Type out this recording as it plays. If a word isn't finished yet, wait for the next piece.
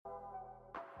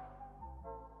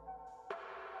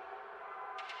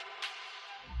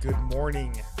Good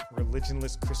morning,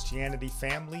 Religionless Christianity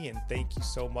family, and thank you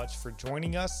so much for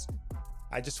joining us.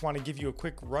 I just want to give you a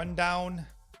quick rundown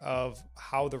of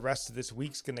how the rest of this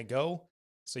week's going to go.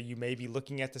 So you may be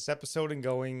looking at this episode and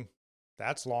going,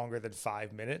 that's longer than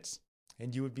 5 minutes,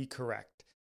 and you would be correct.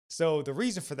 So the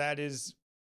reason for that is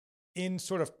in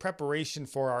sort of preparation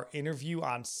for our interview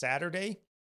on Saturday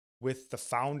with the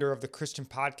founder of the Christian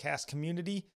podcast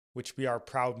community, which we are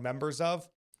proud members of.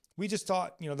 We just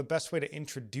thought, the best way to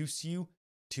introduce you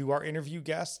to our interview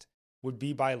guest would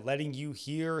be by letting you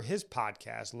hear his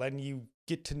podcast, letting you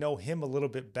get to know him a little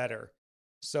bit better.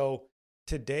 So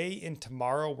today and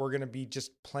tomorrow, we're going to be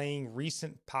just playing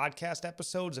recent podcast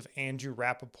episodes of Andrew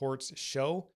Rappaport's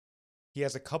show. He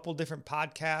has a couple different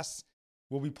podcasts.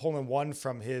 We'll be pulling one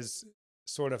from his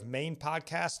sort of main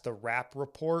podcast, the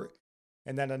Rappaport,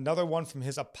 and then another one from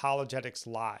his Apologetics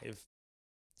Live,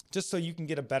 just so you can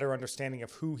get a better understanding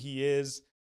of who he is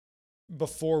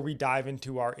before we dive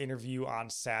into our interview on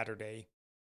Saturday.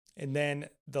 And then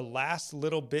the last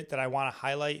little bit that I want to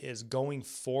highlight is going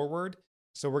forward.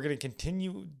 So we're going to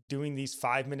continue doing these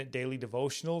 5-minute daily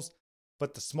devotionals,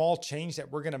 but the small change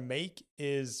that we're going to make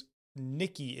is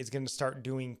Nikki is going to start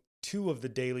doing 2 of the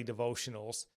daily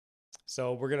devotionals.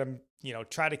 So we're going to,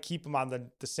 try to keep them on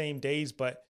the same days,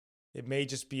 but it may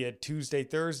just be a Tuesday,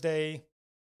 Thursday,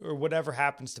 or whatever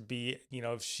happens to be.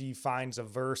 If she finds a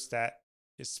verse that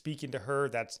is speaking to her,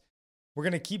 we're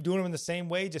going to keep doing them in the same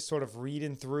way, just sort of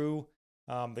reading through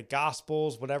the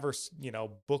Gospels, whatever,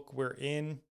 book we're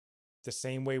in, the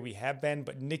same way we have been.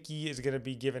 But Nikki is going to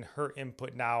be giving her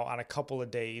input now on a couple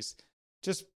of days,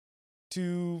 just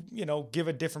to, give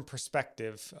a different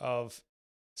perspective of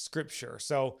Scripture.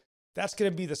 So that's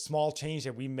going to be the small change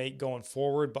that we make going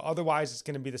forward. But otherwise, it's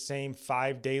going to be the same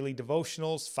 5 daily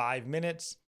devotionals, 5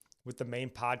 minutes, with the main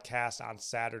podcast on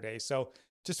Saturday. So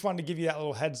just wanted to give you that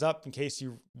little heads up in case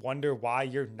you wonder why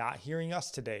you're not hearing us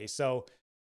today. So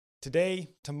today,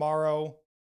 tomorrow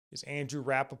is Andrew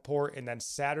Rappaport, and then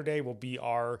Saturday will be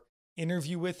our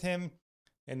interview with him.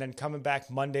 And then coming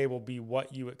back Monday will be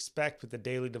what you expect with the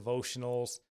daily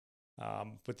devotionals.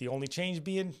 With the only change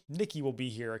being Nikki will be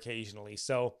here occasionally.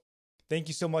 So thank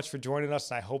you so much for joining us,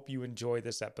 and I hope you enjoy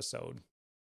this episode.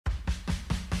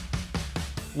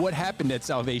 What happened at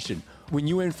salvation when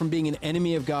you went from being an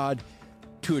enemy of God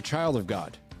to a child of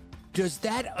God? Does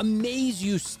that amaze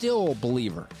you still,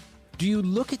 believer? Do you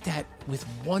look at that with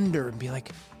wonder and be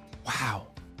like, wow?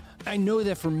 I know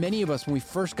that for many of us, when we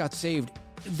first got saved,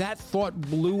 that thought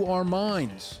blew our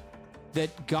minds,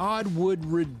 that God would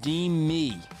redeem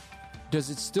me. Does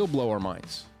it still blow our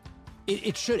minds?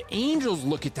 It should. Angels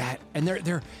look at that, and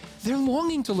they're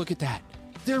longing to look at that.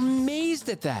 They're amazed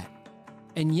at that.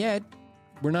 And yet,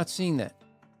 we're not seeing that.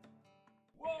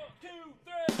 1, 2,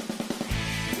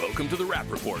 3. Welcome to the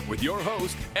Rappaport with your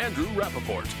host, Andrew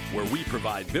Rappaport, where we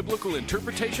provide biblical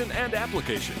interpretation and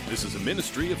application. This is a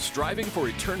ministry of Striving for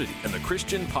Eternity and the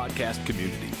Christian podcast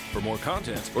community. For more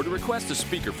content or to request a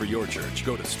speaker for your church,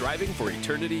 go to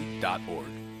strivingforeternity.org.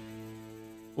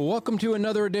 Welcome to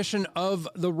another edition of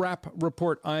the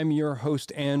Rappaport. I'm your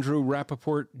host, Andrew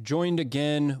Rappaport, joined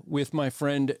again with my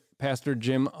friend, Pastor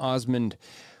Jim Osmond.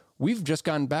 We've just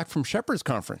gotten back from Shepherd's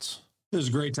Conference. It was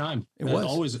a great time. It was.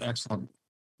 Always excellent.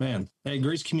 Man, hey,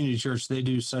 Grace Community Church, they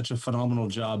do such a phenomenal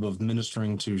job of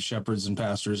ministering to shepherds and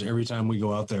pastors every time we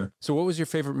go out there. So what was your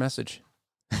favorite message?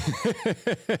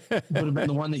 Would have been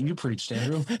the one that you preached,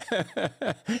 Andrew.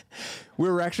 We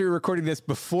were actually recording this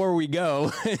before we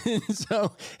go.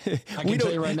 So I can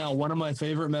tell you right now, one of my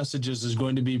favorite messages is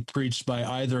going to be preached by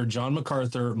either John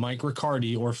MacArthur, Mike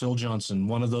Riccardi, or Phil Johnson,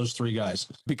 one of those 3 guys.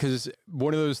 Because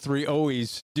one of those 3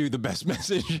 always do the best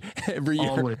message every year.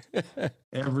 Always.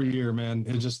 Every year, man.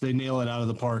 They nail it out of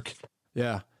the park.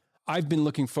 Yeah. I've been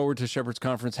looking forward to Shepherd's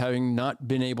Conference, having not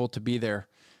been able to be there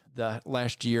the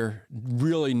last year.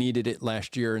 Really needed it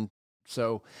last year. And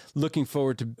so looking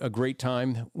forward to a great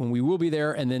time when we will be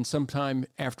there. And then sometime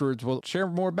afterwards, we'll share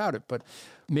more about it. But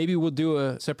maybe we'll do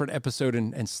a separate episode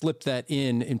and slip that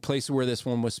in place where this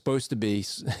one was supposed to be.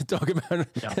 Talk about it.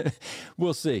 Yeah.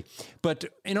 We'll see. But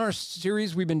in our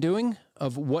series we've been doing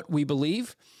of what we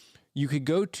believe, you could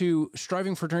go to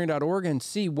strivingforeternity.org and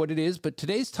see what it is. But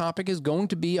today's topic is going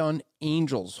to be on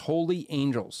angels, holy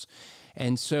angels.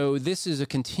 And so this is a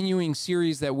continuing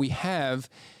series that we have.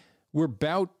 We're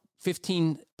about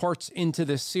 15 parts into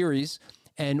this series,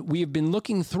 and we have been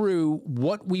looking through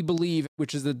what we believe,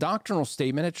 which is the doctrinal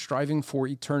statement at Striving for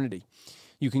Eternity.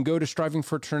 You can go to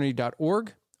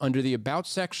strivingforeternity.org under the About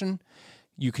section.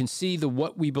 You can see the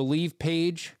What We Believe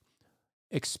page,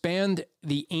 expand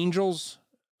the angels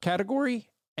category,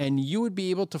 and you would be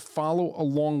able to follow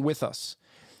along with us.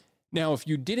 Now, if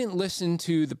you didn't listen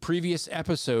to the previous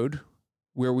episode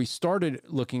where we started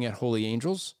looking at holy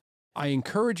angels, I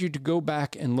encourage you to go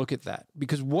back and look at that,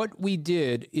 because what we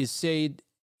did is say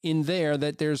in there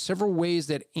that there's several ways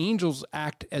that angels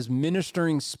act as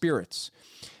ministering spirits.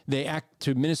 They act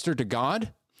to minister to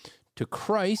God, to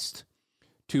Christ,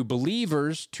 to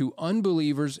believers, to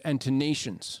unbelievers, and to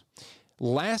nations.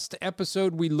 Last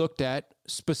episode, we looked at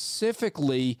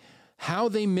specifically how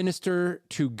they minister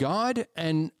to God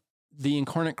and the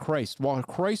incarnate Christ. While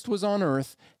Christ was on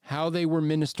earth, how they were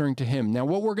ministering to him. Now,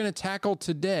 what we're going to tackle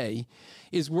today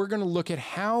is we're going to look at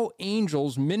how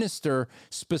angels minister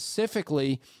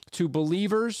specifically to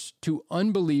believers, to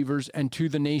unbelievers, and to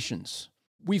the nations.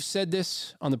 We've said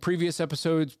this on the previous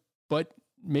episodes, but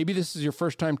maybe this is your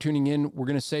first time tuning in. We're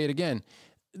going to say it again.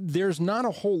 There's not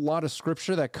a whole lot of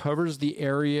scripture that covers the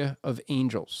area of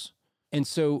angels. And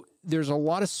so there's a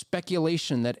lot of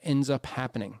speculation that ends up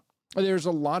happening. There's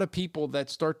a lot of people that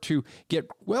start to get,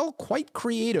 quite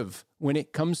creative when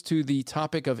it comes to the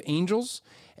topic of angels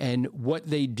and what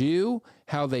they do,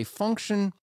 how they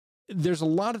function. There's a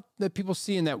lot that people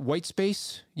see in that white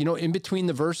space, in between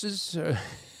the verses,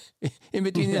 in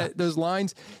between those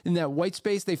lines, in that white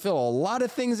space, they fill a lot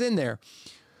of things in there.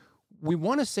 We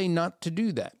want to say not to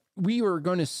do that. We are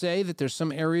going to say that there's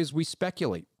some areas we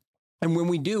speculate. And when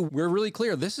we do, we're really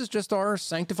clear. This is just our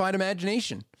sanctified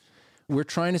imagination. We're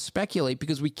trying to speculate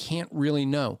because we can't really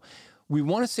know. We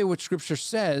want to say what Scripture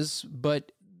says,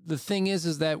 but the thing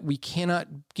is that we cannot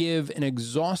give an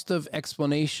exhaustive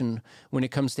explanation when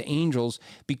it comes to angels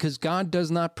because God does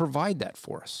not provide that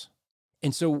for us.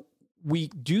 And so we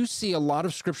do see a lot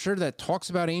of Scripture that talks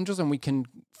about angels, and we can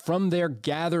from there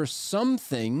gather some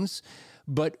things,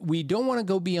 but we don't want to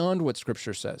go beyond what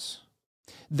Scripture says.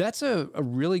 That's a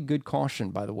really good caution,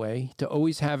 by the way, to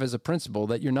always have as a principle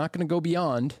that you're not going to go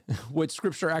beyond what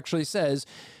Scripture actually says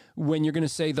when you're going to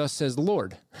say, thus says the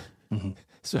Lord. Mm-hmm.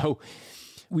 So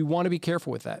we want to be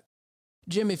careful with that.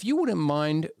 Jim, if you wouldn't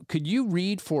mind, could you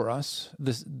read for us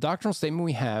this doctrinal statement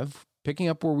we have, picking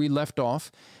up where we left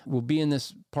off? We'll be in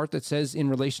this part that says in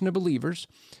relation to believers.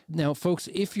 Now, folks,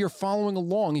 if you're following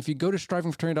along, if you go to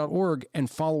strivingforeternity.org and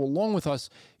follow along with us,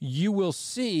 you will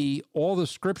see all the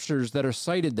scriptures that are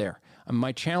cited there.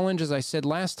 My challenge, as I said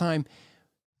last time,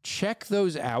 check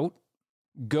those out.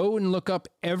 Go and look up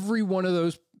every one of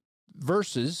those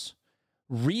verses.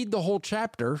 Read the whole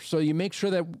chapter so you make sure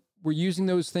that we're using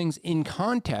those things in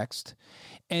context.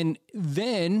 And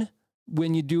then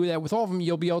when you do that with all of them,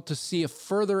 you'll be able to see a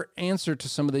further answer to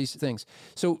some of these things.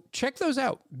 So check those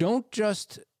out. Don't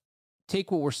just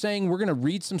take what we're saying. We're going to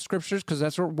read some scriptures because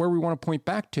that's where we want to point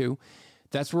back to.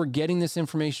 That's where we're getting this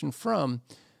information from.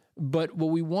 But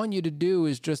what we want you to do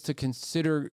is just to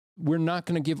consider, we're not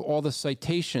going to give all the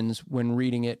citations when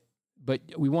reading it, but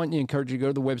we want to encourage you to go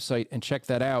to the website and check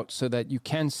that out so that you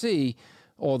can see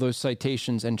all those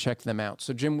citations and check them out.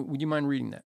 So Jim, would you mind reading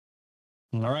that?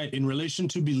 All right. In relation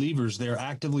to believers, they are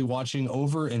actively watching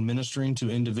over and ministering to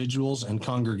individuals and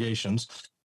congregations.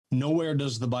 Nowhere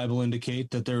does the Bible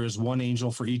indicate that there is one angel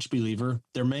for each believer.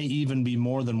 There may even be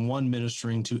more than one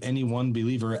ministering to any one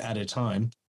believer at a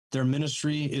time. Their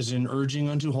ministry is in urging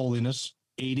unto holiness,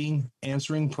 aiding,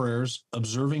 answering prayers,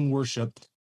 observing worship,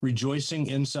 rejoicing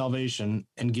in salvation,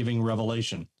 and giving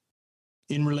revelation.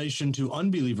 In relation to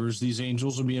unbelievers, these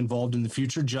angels will be involved in the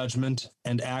future judgment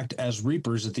and act as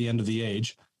reapers at the end of the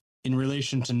age. In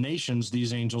relation to nations,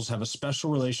 these angels have a special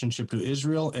relationship to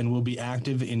Israel and will be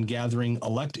active in gathering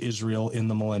elect Israel in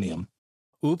the millennium.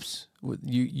 Oops,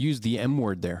 you used the M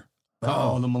word there.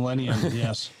 Oh, the millennium,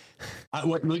 yes.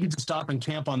 We can just stop and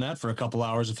camp on that for a couple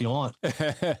hours if you want.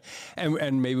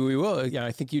 and maybe we will. Yeah,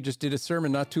 I think you just did a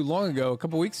sermon not too long ago, a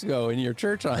couple weeks ago in your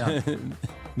church on it.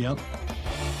 Yep.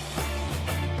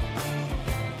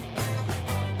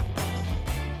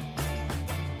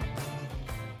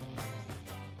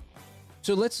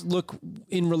 So let's look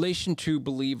in relation to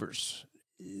believers.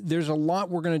 There's a lot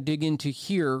we're going to dig into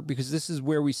here because this is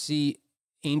where we see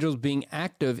angels being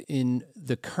active in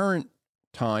the current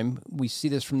time. We see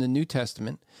this from the New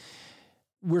Testament.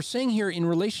 We're saying here in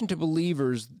relation to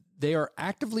believers, they are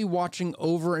actively watching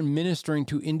over and ministering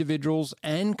to individuals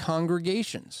and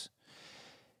congregations.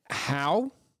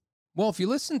 How? Well, if you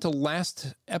listen to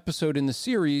last episode in the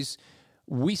series,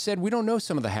 we said we don't know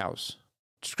some of the hows.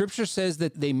 Scripture says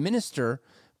that they minister,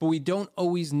 but we don't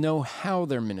always know how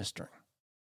they're ministering.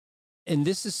 And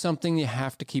this is something you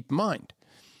have to keep in mind.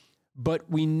 But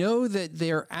we know that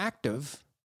they're active.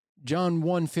 John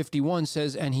 1:51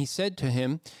 says, and he said to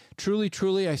him, truly,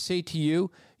 truly, I say to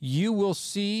you, you will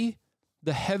see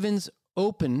the heavens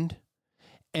opened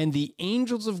and the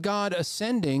angels of God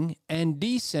ascending and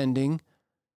descending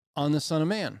on the Son of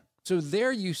Man. So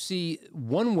there you see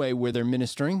one way where they're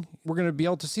ministering. We're going to be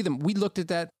able to see them. We looked at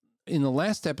that in the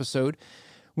last episode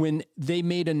when they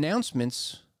made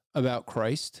announcements about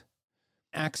Christ.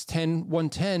 Acts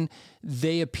 1:10,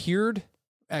 they appeared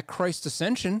at Christ's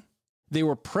ascension. They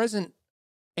were present,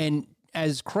 and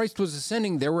as Christ was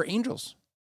ascending, there were angels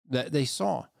that they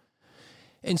saw.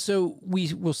 And so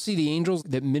we will see the angels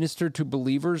that ministered to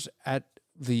believers at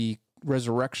the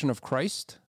resurrection of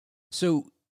Christ. So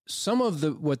some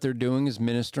of what they're doing is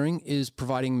ministering, is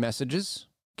providing messages,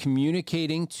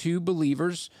 communicating to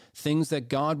believers things that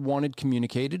God wanted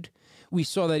communicated. We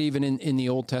saw that even in the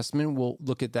Old Testament. We'll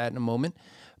look at that in a moment.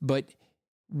 But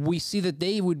we see that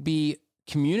they would be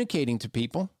communicating to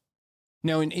people.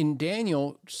 Now, in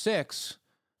Daniel 6,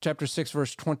 chapter 6,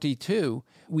 verse 22,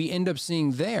 we end up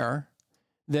seeing there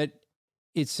that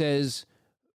it says,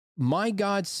 my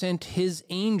God sent his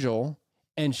angel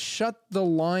and shut the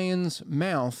lion's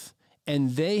mouth,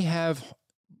 and they have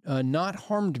not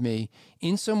harmed me,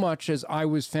 insomuch as I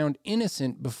was found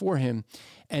innocent before him.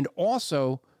 And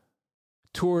also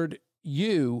toward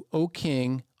you, O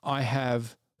king, I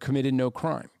have committed no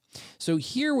crime. So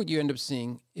here what you end up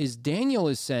seeing is Daniel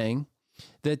is saying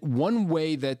that one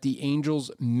way that the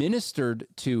angels ministered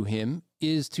to him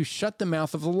is to shut the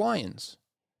mouth of the lions.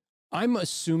 I'm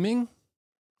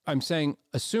saying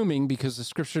assuming because the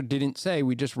scripture didn't say,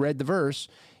 we just read the verse.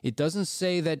 It doesn't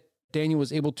say that Daniel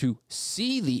was able to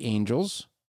see the angels.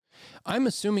 I'm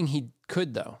assuming he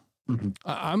could, though. Mm-hmm.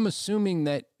 I'm assuming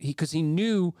that because he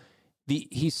knew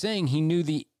he's saying he knew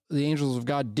the angels of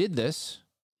God did this.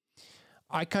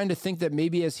 I kind of think that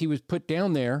maybe as he was put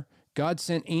down there, God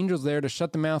sent angels there to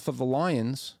shut the mouth of the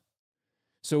lions.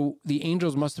 So the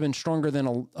angels must have been stronger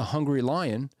than a hungry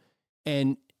lion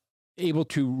and able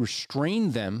to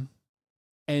restrain them.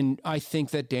 And I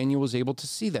think that Daniel was able to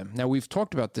see them. Now, we've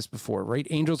talked about this before, right?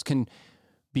 Angels can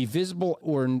be visible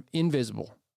or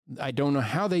invisible. I don't know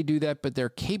how they do that, but they're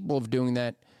capable of doing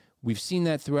that. We've seen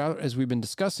that throughout as we've been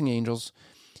discussing angels.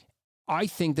 I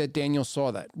think that Daniel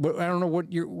saw that. I don't know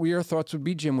what your thoughts would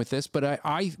be, Jim, with this, but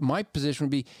my position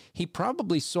would be he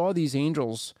probably saw these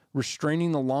angels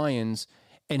restraining the lions,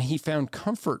 and he found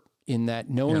comfort in that,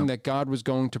 knowing that God was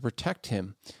going to protect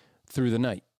him through the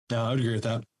night. Yeah, I would agree with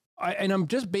that. And I'm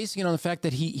just basing it on the fact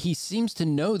that he seems to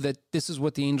know that this is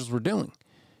what the angels were doing.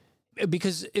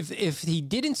 Because if he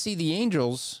didn't see the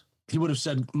angels... He would have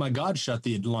said, my God shut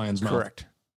the lion's mouth.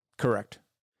 Correct.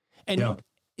 And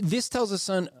this tells us,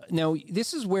 son, now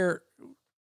this is where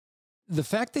the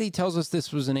fact that he tells us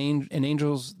this was an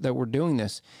angels that were doing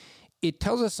this, it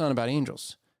tells us, son, about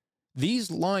angels. These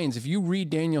lions, if you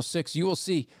read Daniel 6, you will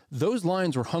see those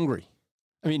lions were hungry.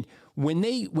 I mean, when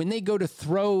they go to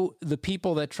throw the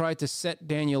people that tried to set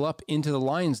Daniel up into the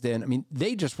lion's den, I mean,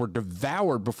 they just were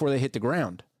devoured before they hit the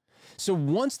ground. So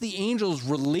once the angels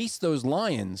released those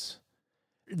lions,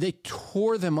 they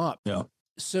tore them up. Yeah.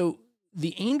 So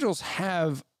the angels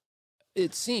have,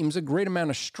 it seems, a great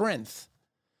amount of strength.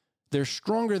 They're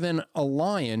stronger than a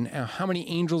lion. Now, how many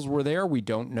angels were there? We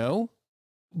don't know.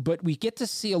 But we get to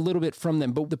see a little bit from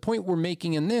them. But the point we're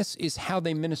making in this is how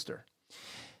they minister.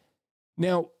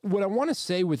 Now, what I want to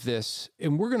say with this,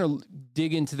 and we're going to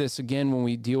dig into this again when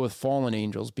we deal with fallen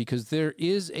angels, because there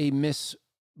is a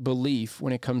misbelief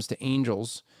when it comes to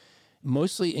angels,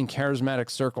 mostly in charismatic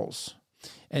circles.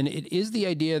 And it is the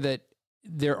idea that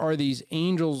there are these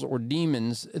angels or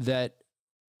demons that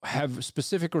have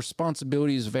specific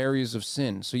responsibilities of areas of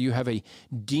sin. So you have a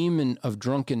demon of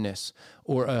drunkenness,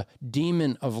 or a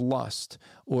demon of lust,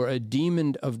 or a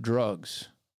demon of drugs.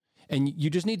 And you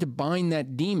just need to bind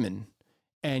that demon,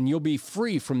 and you'll be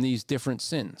free from these different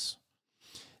sins.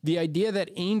 The idea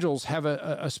that angels have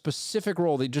a specific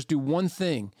role, they just do one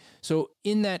thing. So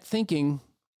in that thinking,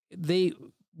 they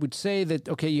would say that,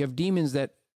 okay, you have demons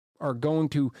that are going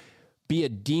to be a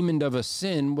demon of a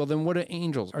sin. Well, then what are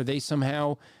angels? Are they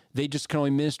somehow, they just can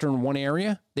only minister in one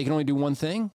area? They can only do one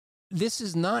thing? This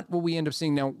is not what we end up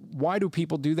seeing. Now, why do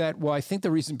people do that? Well, I think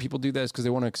the reason people do that is because they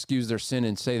want to excuse their sin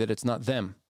and say that it's not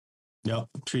them. Yeah,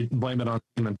 blame it on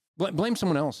demon. Blame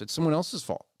someone else. It's someone else's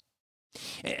fault.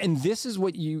 And this is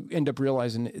what you end up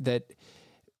realizing, that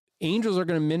angels are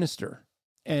going to minister,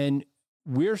 and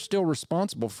we're still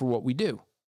responsible for what we do.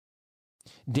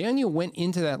 Daniel went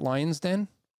into that lion's den.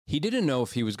 He didn't know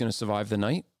if he was going to survive the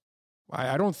night.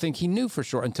 I don't think he knew for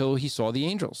sure until he saw the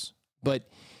angels. But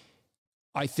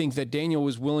I think that Daniel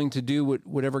was willing to do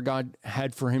whatever God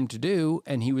had for him to do,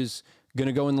 and he was going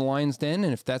to go in the lion's den,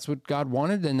 and if that's what God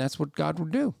wanted, then that's what God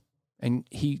would do. And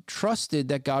he trusted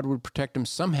that God would protect him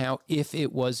somehow if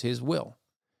it was his will.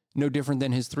 No different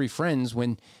than his three friends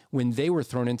when they were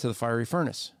thrown into the fiery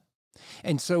furnace.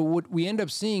 And so what we end up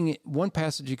seeing, one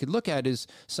passage you could look at is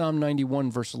Psalm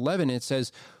 91, verse 11. It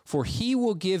says, "For he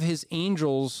will give his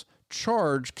angels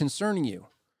charge concerning you."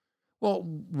 Well,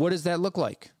 what does that look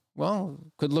like? Well,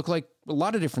 could look like a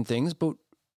lot of different things, but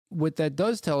what that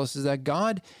does tell us is that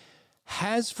God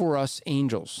has for us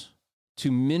angels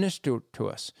to minister to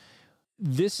us.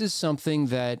 This is something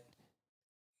that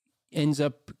ends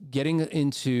up getting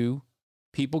into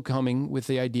people coming with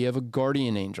the idea of a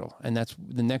guardian angel. And that's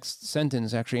the next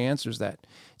sentence actually answers that.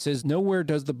 It says, "Nowhere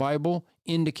does the Bible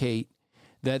indicate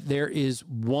that there is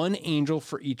one angel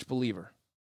for each believer."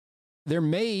 There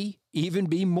may even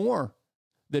be more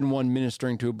than one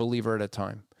ministering to a believer at a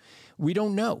time. We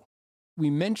don't know. We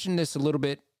mentioned this a little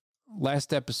bit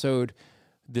last episode,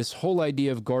 this whole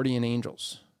idea of guardian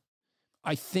angels.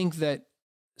 I think that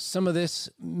some of this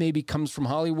maybe comes from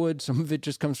Hollywood. Some of it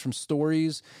just comes from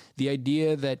stories. The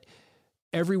idea that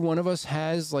every one of us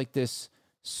has like this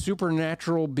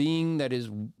supernatural being that is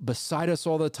beside us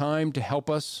all the time to help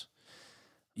us.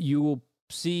 You will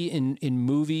see in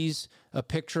movies a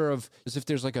picture of as if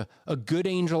there's like a good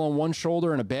angel on one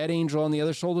shoulder and a bad angel on the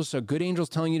other shoulder. So good angel's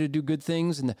telling you to do good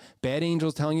things and the bad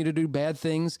angel's telling you to do bad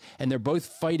things. And they're both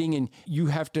fighting and you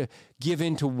have to give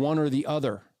in to one or the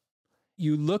other.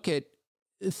 You look at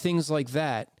things like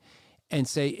that and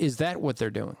say, is that what they're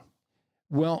doing?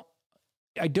 Well,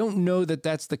 I don't know that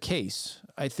that's the case.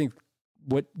 I think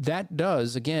what that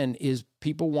does, again, is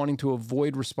people wanting to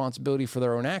avoid responsibility for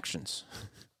their own actions.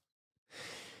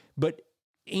 But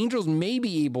angels may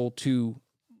be able to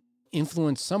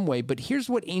influence some way, but here's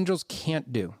what angels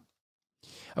can't do.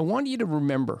 I want you to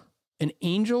remember, an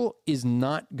angel is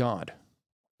not God.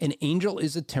 An angel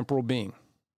is a temporal being.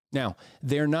 Now,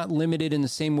 they're not limited in the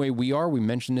same way we are. We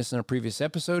mentioned this in a previous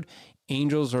episode.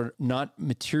 Angels are not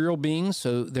material beings,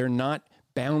 so they're not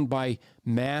bound by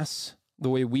mass the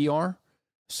way we are.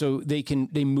 So they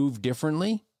move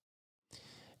differently.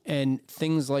 And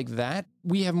things like that.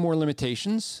 We have more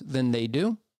limitations than they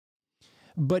do.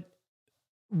 But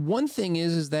one thing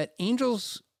is that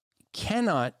angels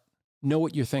cannot know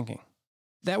what you're thinking.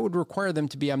 That would require them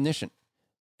to be omniscient.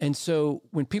 And so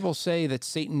when people say that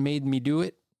Satan made me do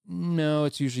it, no,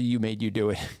 it's usually you made you do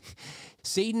it.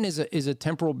 Satan is a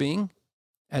temporal being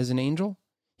as an angel.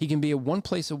 He can be at one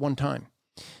place at one time.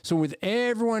 So with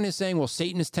everyone is saying, well,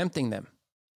 Satan is tempting them.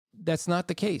 That's not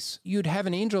the case. You'd have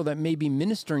an angel that may be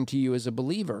ministering to you as a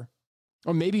believer,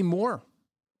 or maybe more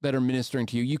that are ministering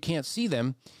to you. You can't see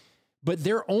them, but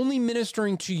they're only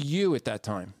ministering to you at that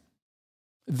time.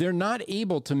 They're not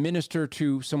able to minister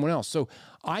to someone else. So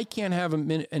I can't have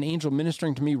an angel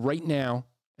ministering to me right now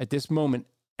at this moment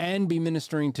and be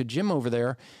ministering to Jim over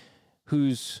there,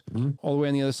 who's all the way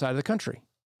on the other side of the country,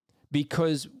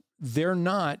 because they're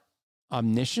not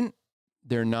omniscient,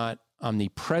 they're not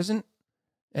omnipresent,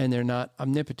 and they're not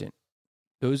omnipotent.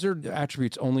 Those are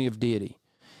attributes only of deity.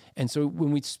 And so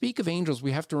when we speak of angels,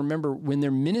 we have to remember when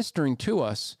they're ministering to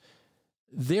us,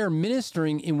 they're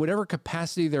ministering in whatever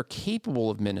capacity they're capable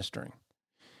of ministering.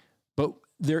 But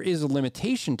there is a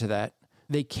limitation to that.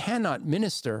 They cannot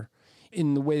minister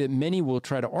in the way that many will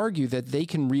try to argue that they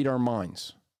can read our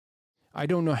minds. I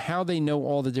don't know how they know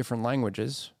all the different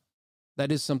languages.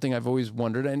 That is something I've always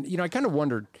wondered. And, I kind of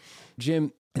wondered,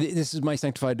 Jim, this is my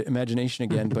sanctified imagination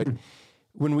again, but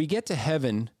when we get to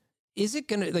heaven, is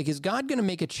God going to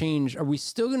make a change? Are we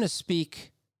still going to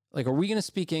speak, are we going to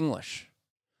speak English?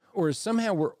 Or is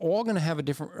somehow we're all going to have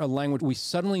a language? We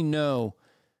suddenly know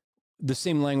the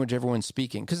same language everyone's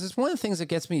speaking. Because it's one of the things that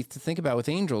gets me to think about with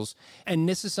angels, and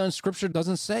this is something Scripture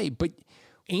doesn't say, but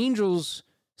angels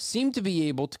seem to be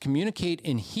able to communicate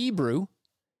in Hebrew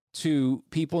to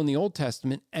people in the Old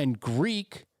Testament and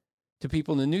Greek to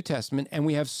people in the New Testament. And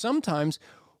we have sometimes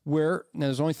where, now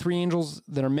there's only 3 angels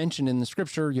that are mentioned in the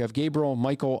Scripture. You have Gabriel,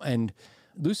 Michael, and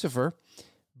Lucifer.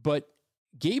 But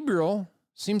Gabriel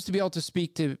seems to be able to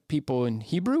speak to people in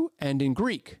Hebrew and in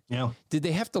Greek. Yeah. Did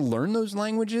they have to learn those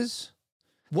languages?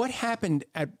 What happened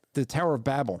at the Tower of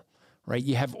Babel, right?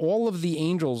 You have all of the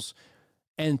angels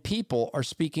and people are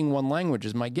speaking one language,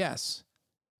 is my guess.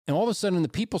 And all of a sudden, the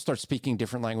people start speaking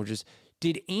different languages.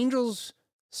 Did angels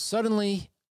suddenly,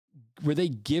 were they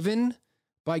given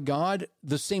by God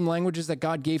the same languages that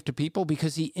God gave to people?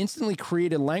 Because he instantly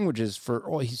created languages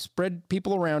he spread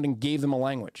people around and gave them a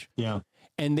language. Yeah.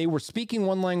 And they were speaking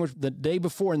one language the day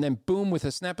before, and then boom, with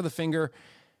a snap of the finger,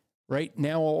 right?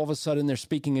 Now all of a sudden they're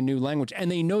speaking a new language, and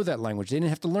they know that language. They didn't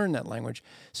have to learn that language.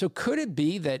 So could it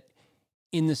be that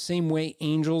in the same way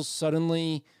angels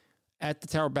suddenly at the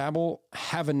Tower of Babel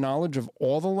have a knowledge of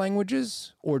all the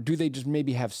languages? Or do they just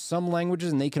maybe have some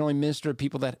languages and they can only minister to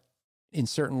people that in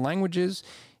certain languages?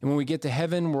 And when we get to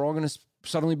heaven, we're all going to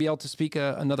suddenly be able to speak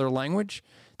another language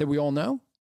that we all know?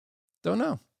 Don't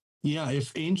know. Yeah,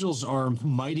 if angels are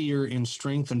mightier in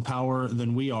strength and power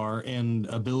than we are, and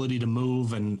ability to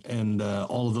move and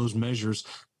all of those measures,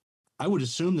 I would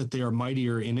assume that they are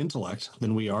mightier in intellect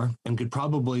than we are, and could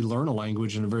probably learn a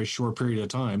language in a very short period of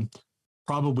time,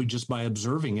 probably just by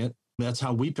observing it. That's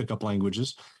how we pick up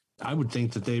languages. I would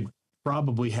think that they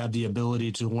probably had the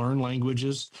ability to learn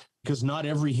languages, because not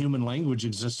every human language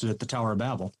existed at the Tower of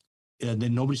Babel.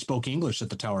 Then nobody spoke English at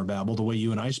the Tower of Babel the way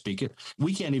you and I speak it.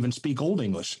 We can't even speak Old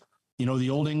English. You know, the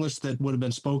Old English that would have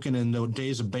been spoken in the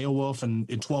days of Beowulf and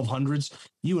in 1200s,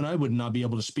 you and I would not be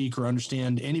able to speak or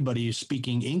understand anybody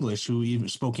speaking English who even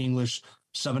spoke English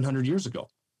 700 years ago.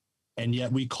 And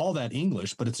yet we call that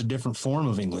English, but it's a different form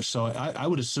of English. So I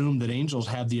would assume that angels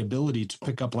have the ability to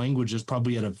pick up languages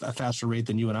probably at a faster rate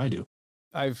than you and I do.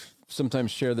 I've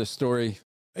sometimes shared this story.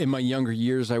 In my younger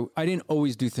years, I didn't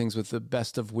always do things with the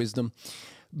best of wisdom,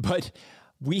 but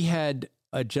we had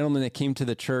a gentleman that came to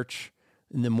the church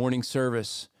in the morning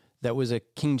service that was a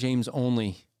King James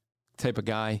only type of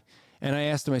guy. And I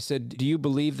asked him, I said, do you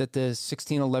believe that the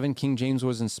 1611 King James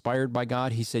was inspired by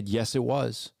God? He said, yes, it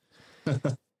was.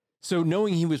 So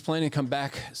knowing he was planning to come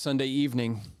back Sunday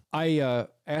evening, I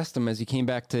asked him as he came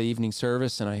back to evening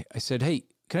service, and I said, hey,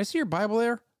 can I see your Bible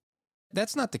there?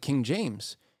 That's not the King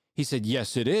James. He said,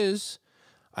 yes, it is.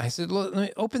 I said, let me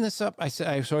open this up. So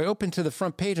I opened to the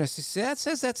front page. I said, that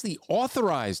says that's the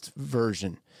authorized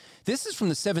version. This is from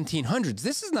the 1700s.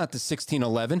 This is not the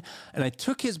 1611. And I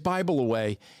took his Bible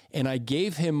away and I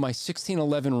gave him my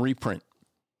 1611 reprint.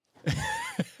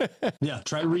 Yeah,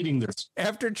 try reading this.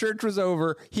 After church was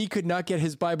over, he could not get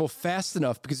his Bible fast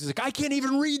enough because he's like, I can't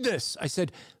even read this. I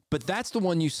said, but that's the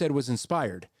one you said was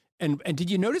inspired. And did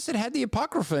you notice it had the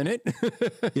Apocrypha in it?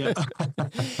 Yeah,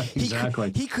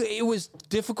 exactly. It was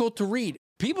difficult to read.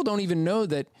 People don't even know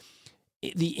that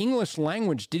the English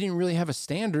language didn't really have a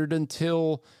standard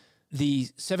until the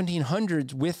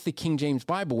 1700s with the King James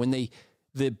Bible. When the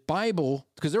Bible,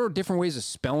 because there were different ways of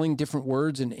spelling different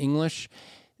words in English.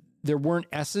 There weren't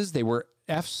S's, they were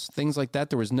F's, things like that.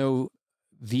 There was no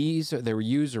V's, or they were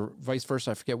U's, or vice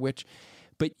versa, I forget which.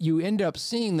 But you end up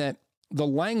seeing that the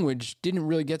language didn't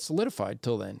really get solidified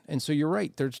till then. And so you're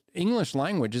right, there's English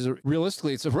language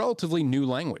realistically, it's a relatively new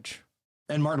language.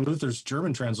 And Martin Luther's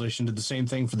German translation did the same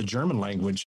thing for the German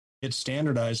language. It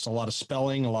standardized a lot of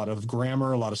spelling, a lot of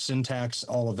grammar, a lot of syntax,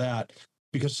 all of that,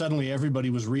 because suddenly everybody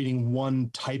was reading one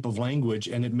type of language,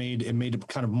 and it made it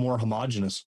kind of more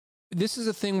homogenous. This is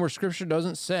a thing where Scripture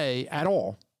doesn't say at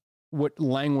all what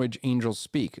language angels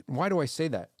speak. Why do I say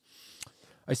that?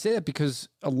 I say that because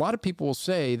a lot of people will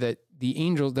say that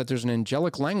that there's an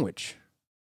angelic language.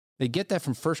 They get that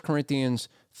from 1 Corinthians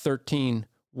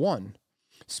 13:1,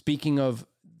 speaking of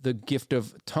the gift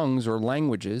of tongues or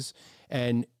languages.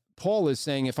 And Paul is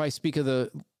saying, if I speak of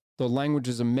the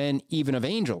languages of men, even of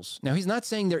angels. Now, he's not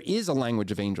saying there is a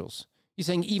language of angels. He's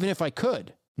saying, even if I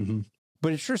could. Mm-hmm.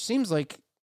 But it sure seems like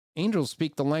angels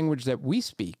speak the language that we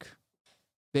speak.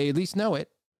 They at least know it.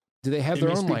 Do they have their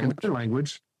own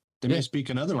language? They may speak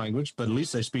another language, but at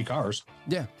least they speak ours.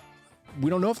 Yeah. We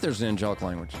don't know if there's an angelic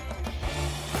language.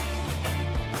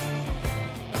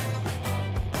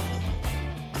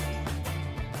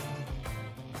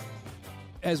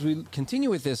 As we continue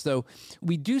with this, though,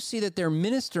 we do see that they're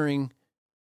ministering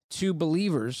to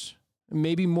believers,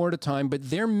 maybe more at a time, but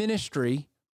their ministry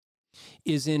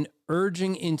is in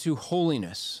urging into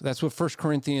holiness. That's what 1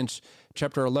 Corinthians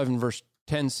chapter 11, verse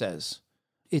 10 says.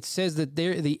 It says that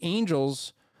the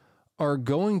angels are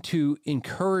going to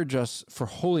encourage us for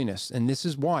holiness. And this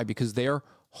is why, because they're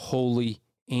holy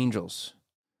angels.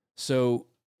 So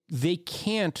they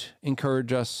can't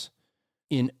encourage us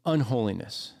in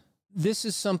unholiness. This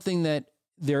is something that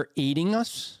they're aiding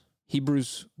us.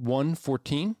 Hebrews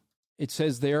 1:14. It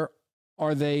says there,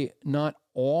 are they not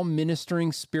all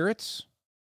ministering spirits?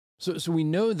 So we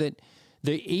know that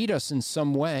they aid us in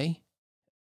some way.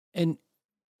 And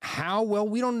how? Well,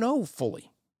 we don't know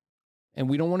fully. And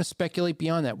we don't want to speculate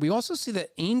beyond that. We also see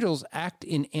that angels act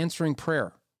in answering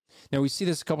prayer. Now, we see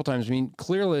this a couple times. I mean,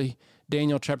 clearly,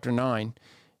 Daniel chapter 9,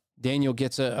 Daniel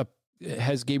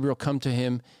has Gabriel come to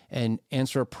him and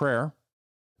answer a prayer.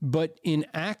 But in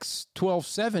Acts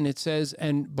 12:7, it says,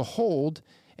 and behold,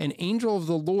 an angel of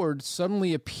the Lord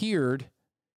suddenly appeared,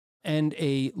 and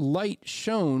a light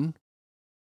shone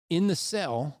in the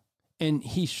cell, and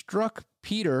he struck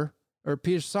Peter's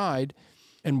side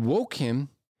and woke him,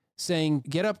 saying,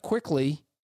 get up quickly,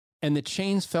 and the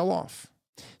chains fell off.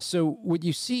 So what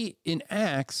you see in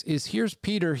Acts is here's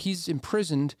Peter, he's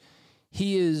imprisoned.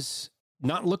 He is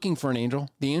not looking for an angel.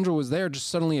 The angel was there, just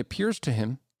suddenly appears to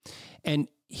him, and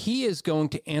he is going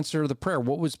to answer the prayer.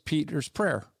 What was Peter's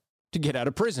prayer? To get out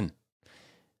of prison.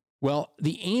 Well,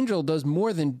 the angel does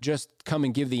more than just come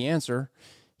and give the answer.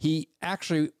 He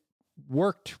actually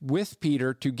worked with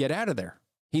Peter to get out of there.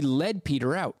 He led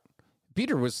Peter out.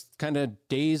 Peter was kind of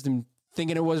dazed and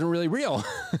thinking it wasn't really real.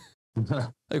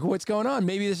 Like, what's going on?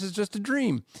 Maybe this is just a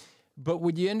dream. But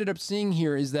what you ended up seeing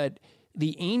here is that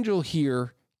the angel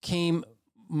here came,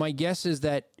 my guess is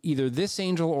that either this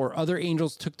angel or other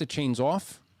angels took the chains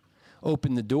off,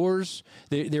 opened the doors.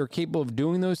 They were capable of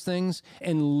doing those things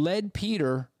and led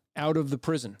Peter out of the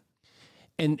prison.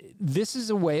 And this is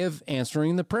a way of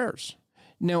answering the prayers.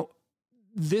 Now,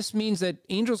 this means that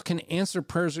angels can answer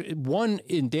prayers. One,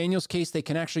 in Daniel's case, they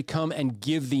can actually come and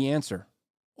give the answer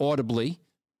audibly.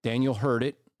 Daniel heard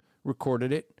it,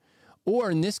 recorded it.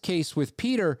 Or in this case with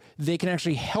Peter, they can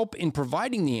actually help in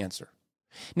providing the answer.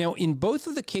 Now, in both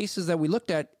of the cases that we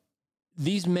looked at,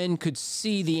 these men could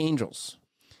see the angels.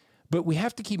 But we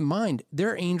have to keep in mind,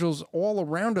 there are angels all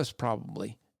around us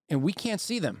probably, and we can't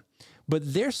see them.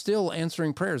 But they're still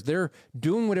answering prayers. They're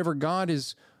doing whatever God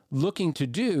is looking to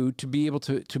do to be able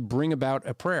to bring about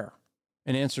a prayer,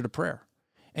 an answer to prayer.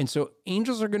 And so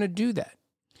angels are going to do that.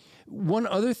 One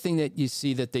other thing that you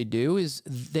see that they do is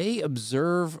they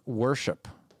observe worship.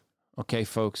 Okay,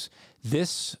 folks,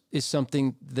 this is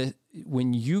something that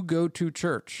when you go to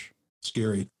church...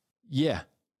 Scary. Yeah,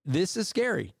 this is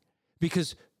scary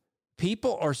because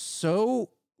people are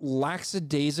so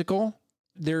lackadaisical.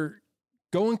 They're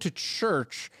going to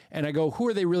church, and I go, who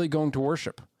are they really going to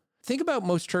worship? Think about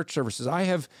most church services. I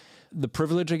have the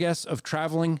privilege, I guess, of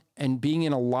traveling and being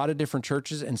in a lot of different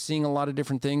churches and seeing a lot of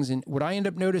different things. And what I end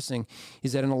up noticing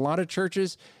is that in a lot of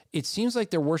churches, it seems like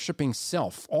they're worshiping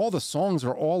self. All the songs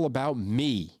are all about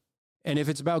me. And if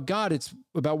it's about God, it's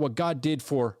about what God did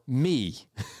for me.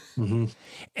 Mm-hmm.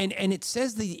 And it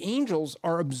says the angels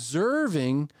are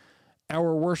observing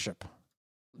our worship.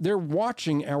 They're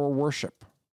watching our worship.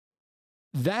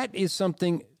 That is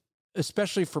something,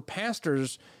 especially for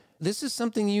pastors, this is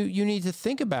something you need to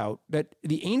think about, that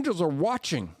the angels are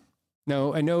watching.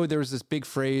 Now, I know there was this big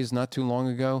phrase not too long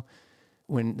ago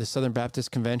when the Southern Baptist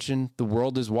Convention, the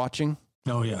world is watching.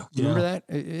 Oh, yeah. Remember that?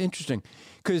 Interesting.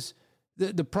 Because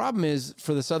the problem is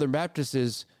for the Southern Baptists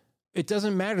is it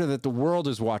doesn't matter that the world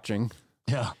is watching.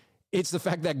 Yeah. It's the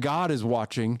fact that God is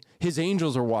watching. His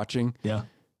angels are watching. Yeah.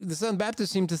 The Southern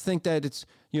Baptists seem to think that it's,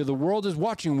 the world is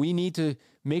watching. We need to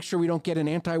make sure we don't get an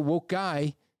anti-woke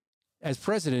guy as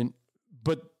president,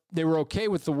 but they were okay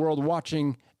with the world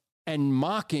watching and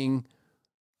mocking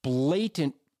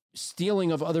blatant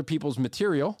stealing of other people's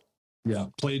material. Yeah.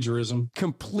 Plagiarism.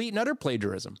 Complete and utter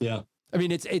plagiarism. Yeah. I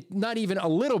mean, it's not even a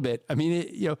little bit. I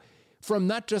mean, from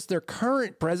not just their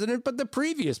current president, but the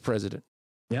previous president.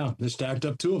 Yeah. They stacked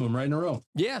up two of them right in a row.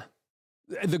 Yeah.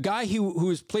 The guy who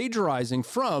is plagiarizing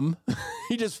from,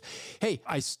 hey,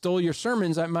 I stole your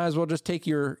sermons. I might as well just take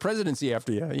your presidency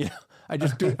after you.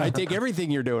 I take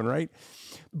everything you're doing, right?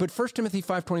 But 1 Timothy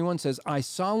 5:21 says, I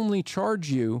solemnly charge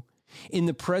you in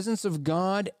the presence of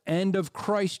God and of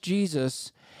Christ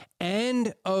Jesus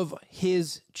and of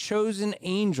his chosen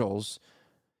angels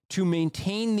to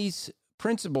maintain these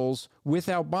principles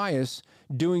without bias,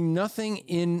 doing nothing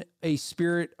in a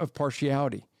spirit of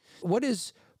partiality. What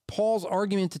is Paul's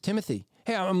argument to Timothy?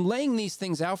 Hey, I'm laying these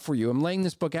things out for you. I'm laying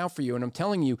this book out for you, and I'm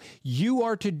telling you, you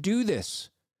are to do this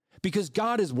because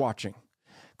God is watching.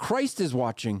 Christ is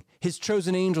watching. His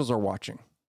chosen angels are watching.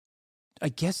 I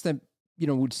guess that,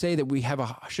 would say that we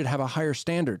should have a higher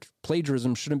standard.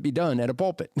 Plagiarism shouldn't be done at a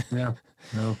pulpit. Yeah,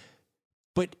 no.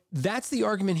 But that's the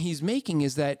argument he's making,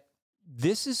 is that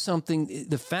this is something,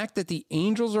 the fact that the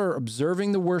angels are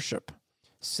observing the worship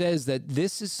says that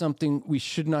this is something we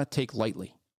should not take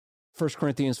lightly. 1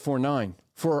 Corinthians 4:9,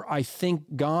 for I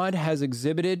think God has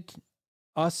exhibited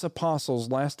us apostles,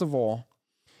 last of all,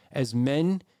 as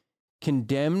men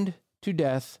condemned to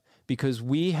death because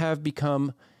we have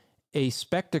become a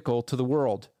spectacle to the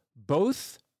world,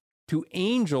 both to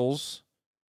angels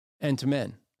and to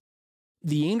men.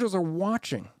 The angels are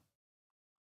watching.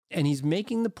 And he's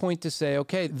making the point to say,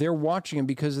 okay, they're watching, and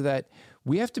because of that,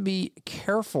 we have to be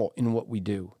careful in what we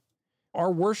do. Our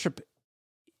worship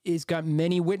has got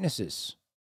many witnesses.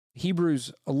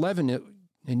 Hebrews 11,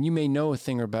 and you may know a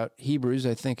thing about Hebrews.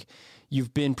 I think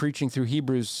you've been preaching through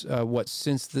Hebrews,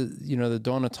 since the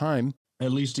dawn of time?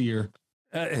 At least a year.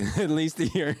 At least a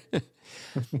year.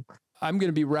 I'm going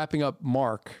to be wrapping up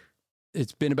Mark.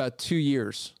 It's been about 2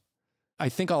 years. I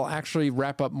think I'll actually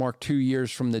wrap up Mark 2 years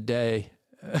from the day.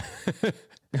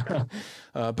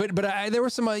 But there were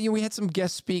some, we had some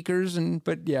guest speakers,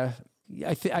 but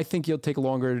I think you'll take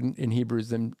longer in Hebrews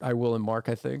than I will in Mark,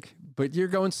 I think. but you're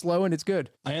going slow and it's good.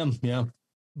 I am, yeah.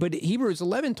 But Hebrews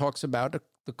 11 talks about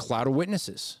the cloud of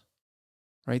witnesses,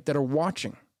 right, that are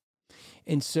watching.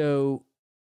 And so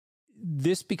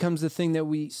this becomes the thing that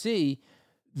we see,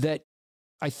 that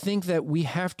I think that we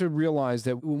have to realize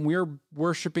that when we're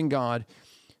worshiping God,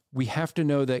 we have to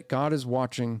know that God is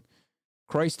watching,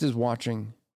 Christ is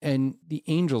watching, and the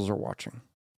angels are watching.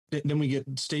 Then we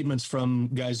get statements from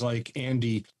guys like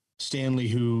Andy Stanley,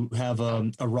 who have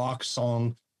a rock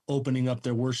song opening up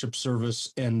their worship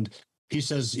service. And he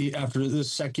says after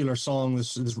this secular song,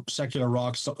 this secular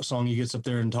rock song, he gets up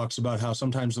there and talks about how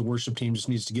sometimes the worship team just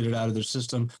needs to get it out of their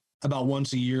system. About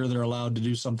once a year, they're allowed to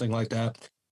do something like that.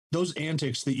 Those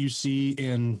antics that you see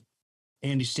in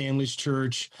Andy Stanley's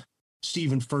church,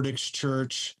 Stephen Furtick's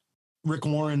church, Rick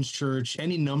Warren's church,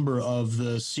 any number of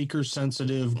the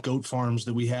seeker-sensitive goat farms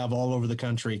that we have all over the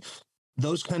country,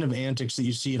 those kind of antics that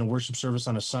you see in a worship service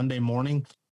on a Sunday morning,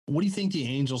 what do you think the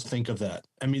angels think of that?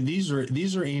 I mean, these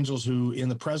are angels who, in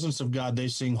the presence of God, they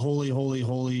sing holy, holy,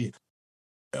 holy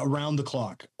around the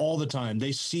clock, all the time.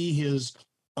 They see his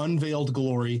unveiled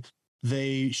glory.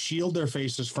 They shield their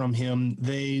faces from him.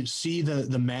 They see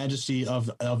the majesty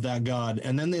of that God.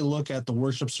 And then they look at the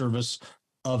worship service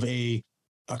of a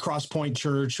Cross Point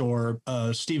Church or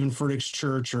Stephen Furtick's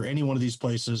church or any one of these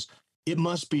places. It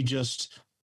must be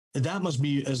that must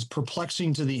be as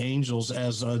perplexing to the angels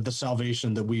as the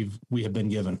salvation that we have been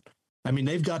given. I mean,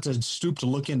 they've got to stoop to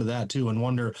look into that too and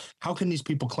wonder, how can these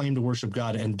people claim to worship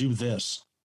God and do this?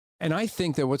 And I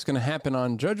think that what's going to happen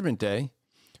on Judgment Day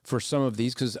for some of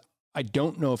these, because I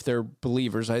don't know if they're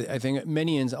believers. I think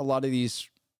many in a lot of these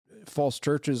false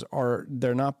churches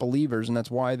they're not believers, and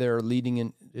that's why they're leading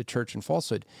in a church in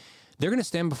falsehood. They're going to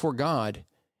stand before God,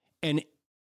 and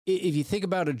if you think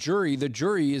about a jury, the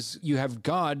jury is, you have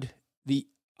God, the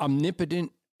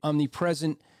omnipotent,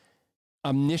 omnipresent,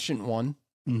 omniscient one.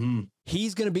 Mm-hmm.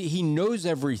 He knows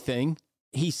everything.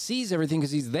 He sees everything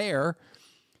because he's there.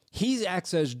 He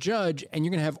acts as judge, and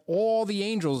you're going to have all the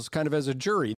angels kind of as a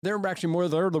jury. They're actually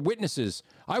they're the witnesses.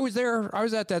 I was there. I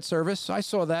was at that service. I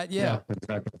saw that. Yeah.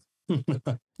 Exactly.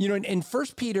 In 1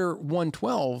 Peter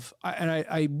 1:12,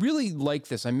 I really like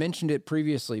this. I mentioned it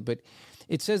previously, but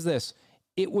it says this: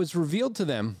 it was revealed to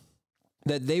them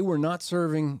that they were not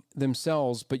serving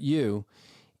themselves, but you,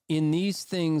 in these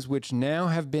things which now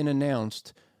have been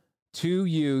announced to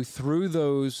you through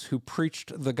those who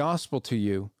preached the gospel to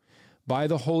you by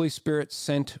the Holy Spirit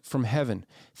sent from heaven,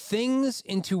 things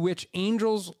into which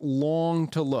angels long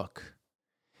to look.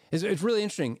 It's really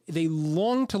interesting. They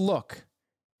long to look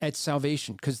at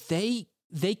salvation because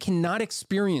they cannot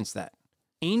experience that.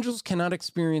 Angels cannot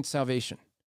experience salvation.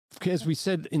 As we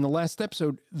said in the last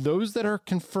episode, those that are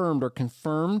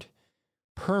confirmed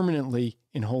permanently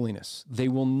in holiness. They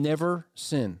will never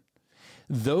sin.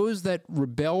 Those that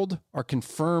rebelled are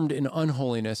confirmed in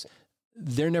unholiness.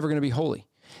 They're never going to be holy.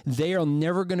 They are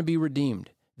never going to be redeemed.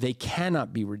 They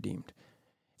cannot be redeemed.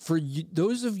 For you,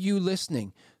 those of you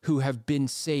listening who have been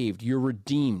saved, you're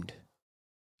redeemed.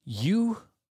 You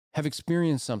have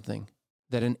experienced something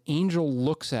that an angel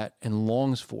looks at and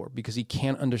longs for because he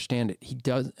can't understand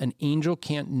it. An angel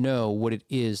can't know what it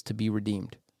is to be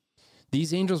redeemed.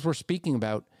 These angels we're speaking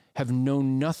about have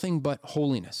known nothing but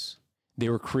holiness. They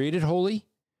were created holy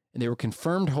and they were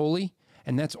confirmed holy,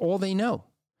 and that's all they know.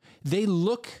 They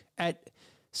look at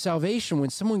salvation when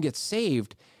someone gets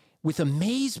saved with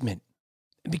amazement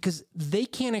because they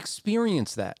can't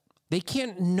experience that. They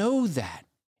can't know that.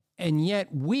 And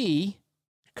yet we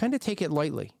kind of take it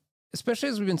lightly, especially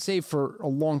as we've been saved for a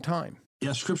long time.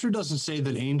 Yeah, Scripture doesn't say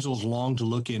that angels long to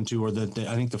look into, or that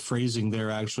I think the phrasing there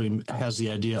actually has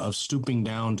the idea of stooping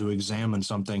down to examine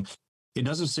something. It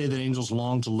doesn't say that angels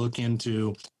long to look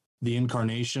into the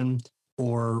incarnation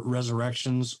or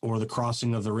resurrections or the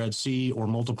crossing of the Red Sea or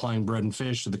multiplying bread and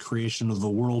fish or the creation of the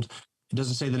world. It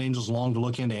doesn't say that angels long to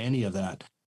look into any of that.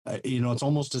 It's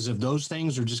almost as if those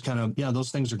things are just kind of,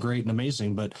 those things are great and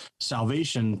amazing, but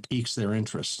salvation piques their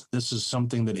interest. This is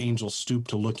something that angels stoop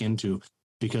to look into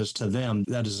because to them,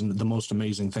 that is the most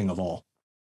amazing thing of all.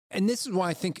 And this is why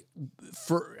I think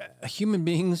for human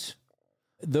beings,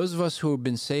 those of us who have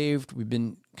been saved, we've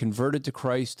been converted to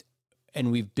Christ,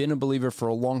 and we've been a believer for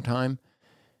a long time,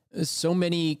 so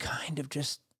many kind of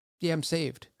just, I'm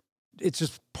saved. It's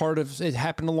just it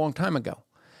happened a long time ago.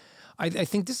 I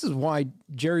think this is why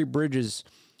Jerry Bridges,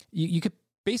 you could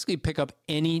basically pick up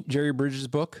any Jerry Bridges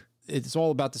book. It's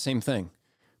all about the same thing.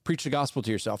 Preach the gospel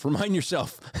to yourself. Remind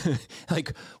yourself,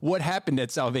 like, what happened at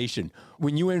salvation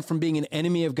when you went from being an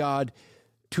enemy of God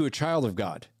to a child of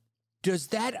God. Does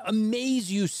that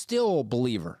amaze you still,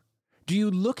 believer? Do you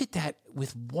look at that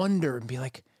with wonder and be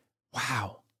like,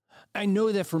 wow, I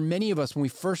know that for many of us, when we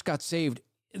first got saved,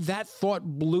 that thought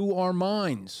blew our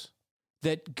minds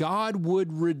that God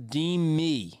would redeem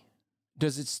me.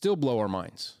 Does it still blow our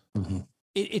minds? Mm-hmm.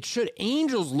 It should.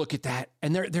 Angels look at that,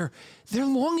 and they're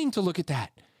longing to look at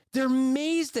that. They're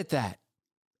amazed at that.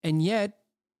 And yet,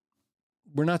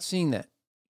 we're not seeing that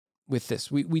with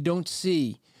this. We don't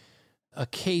see a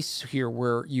case here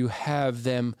where you have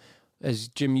them, as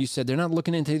Jim, you said, they're not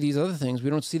looking into these other things. We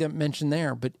don't see that mentioned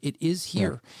there, but it is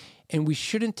here. Yeah. And we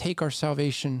shouldn't take our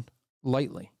salvation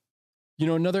lightly. You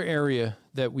know, another area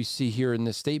that we see here in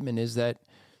this statement is that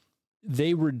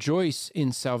they rejoice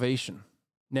in salvation.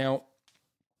 Now,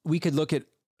 we could look at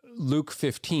Luke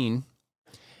 15,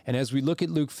 and as we look at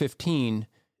Luke 15,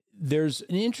 there's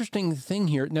an interesting thing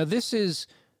here. Now, this is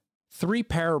 3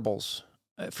 parables.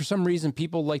 For some reason,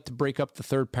 people like to break up the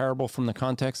third parable from the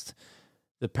context,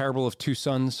 the parable of 2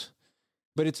 sons.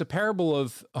 But it's a parable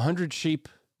of 100 sheep,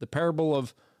 the parable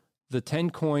of the 10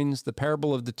 coins, the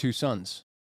parable of the 2 sons.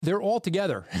 They're all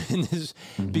together in this,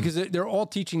 because they're all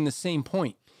teaching the same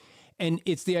point. And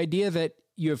it's the idea that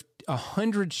you have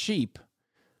 100 sheep,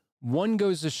 one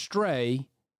goes astray,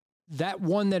 that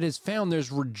one that is found,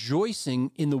 there's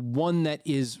rejoicing in the one that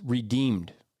is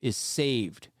redeemed, is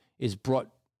saved, is brought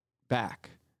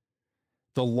back.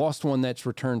 The lost one that's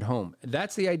returned home.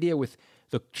 That's the idea with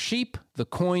the sheep, the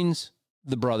coins,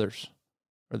 the brothers,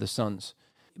 or the sons.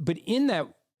 But in that,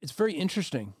 it's very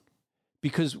interesting,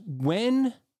 because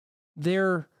when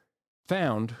they're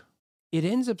found, it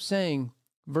ends up saying,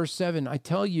 verse 7, I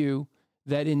tell you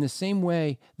that in the same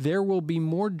way, there will be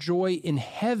more joy in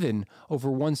heaven over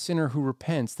one sinner who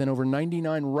repents than over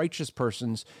 99 righteous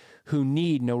persons who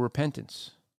need no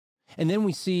repentance. And then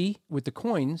we see with the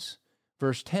coins,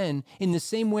 verse 10, in the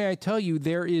same way I tell you,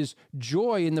 there is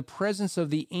joy in the presence of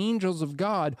the angels of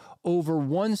God over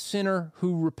one sinner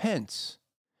who repents.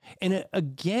 And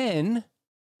again,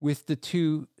 with the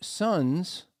 2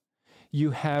 sons,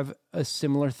 you have a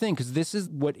similar thing, because this is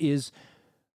what is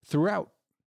throughout.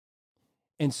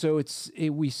 And so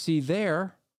we see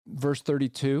there, verse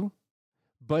 32,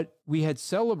 but we had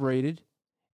celebrated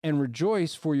and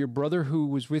rejoiced, for your brother who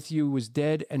was with you was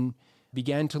dead and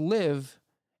began to live,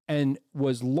 and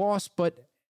was lost, but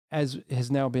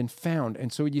has now been found.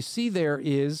 And so what you see there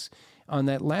is, on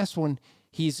that last one,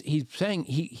 he's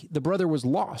saying the brother was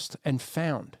lost and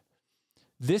found.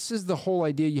 This is the whole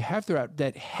idea you have throughout,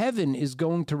 that heaven is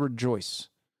going to rejoice.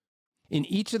 In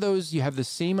each of those, you have the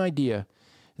same idea,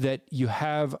 that you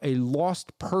have a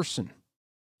lost person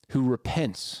who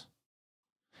repents,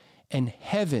 and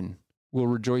heaven will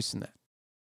rejoice in that.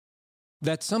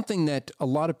 That's something that a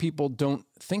lot of people don't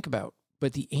think about,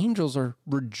 but the angels are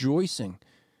rejoicing.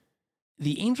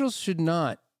 The angels should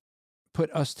not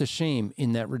put us to shame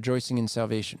in that rejoicing in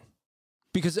salvation.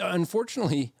 Because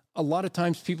unfortunately, a lot of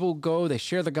times people go, they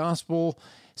share the gospel,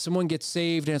 someone gets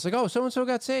saved, and it's like, oh, so-and-so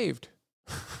got saved,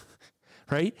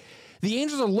 right? The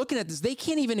angels are looking at this. They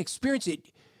can't even experience it.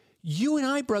 You and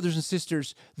I, brothers and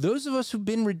sisters, those of us who've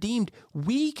been redeemed,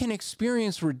 we can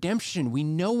experience redemption. We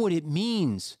know what it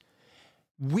means.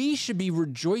 We should be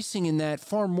rejoicing in that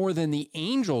far more than the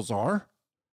angels are.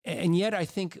 And yet I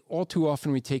think all too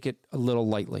often we take it a little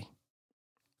lightly.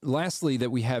 Lastly, that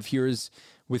we have here is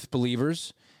with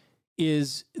believers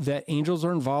is that angels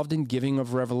are involved in giving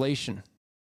of revelation.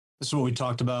 This is what we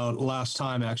talked about last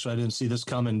time. Actually, I didn't see this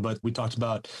coming, but we talked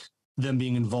about them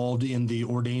being involved in the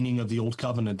ordaining of the old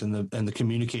covenant and the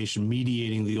communication,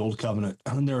 mediating the old covenant.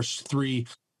 And there's 3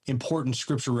 important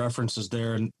scripture references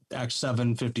there in Acts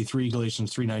 7:53,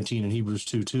 Galatians 3:19, and Hebrews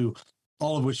 2:2,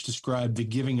 all of which describe the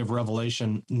giving of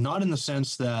revelation, not in the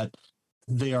sense that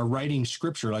they are writing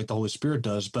scripture like the Holy Spirit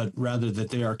does, but rather that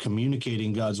they are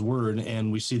communicating God's word.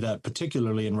 And we see that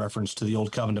particularly in reference to the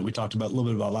old covenant we talked about a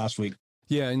little bit about last week.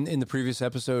 Yeah, in the previous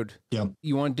episode. Yeah.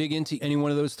 You want to dig into any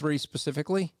one of those 3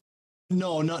 specifically?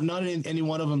 No, not in any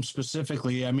one of them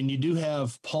specifically. I mean, you do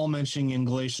have Paul mentioning in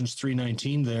Galatians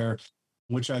 3:19 there,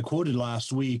 which I quoted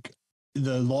last week,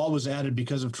 the law was added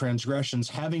because of transgressions,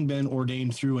 having been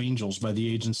ordained through angels by the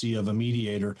agency of a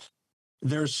mediator.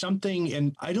 There's something,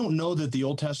 and I don't know that the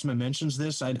Old Testament mentions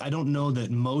this. I don't know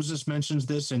that Moses mentions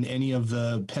this in any of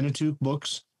the Pentateuch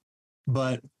books,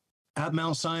 but at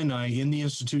Mount Sinai, in the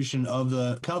institution of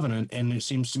the covenant, and it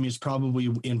seems to me it's probably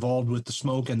involved with the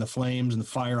smoke and the flames and the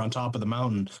fire on top of the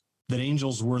mountain, that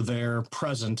angels were there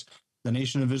present. The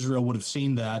nation of Israel would have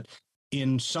seen that.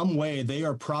 In some way, they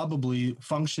are probably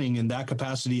functioning in that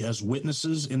capacity as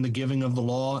witnesses in the giving of the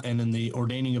law and in the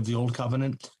ordaining of the old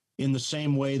covenant, in the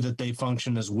same way that they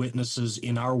function as witnesses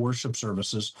in our worship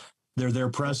services. They're there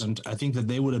present. I think that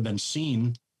they would have been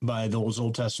seen by those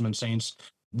Old Testament saints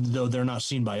though they're not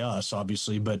seen by us,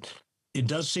 obviously. But it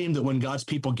does seem that when God's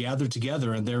people gather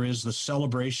together and there is the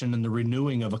celebration and the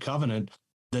renewing of a covenant,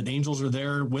 that angels are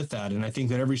there with that. And I think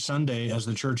that every Sunday as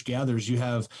the church gathers, you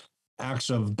have acts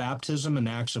of baptism and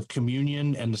acts of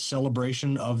communion and the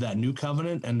celebration of that new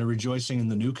covenant and the rejoicing in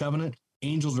the new covenant.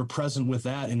 Angels are present with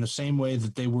that in the same way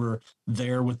that they were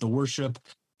there with the worship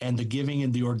and the giving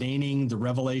and the ordaining, the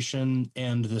revelation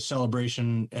and the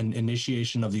celebration and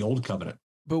initiation of the old covenant.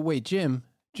 But wait, Jim,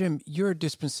 you're a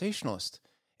dispensationalist.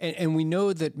 And we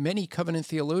know that many covenant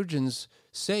theologians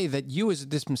say that you as a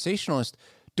dispensationalist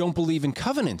don't believe in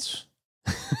covenants.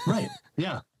 Right.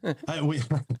 Yeah.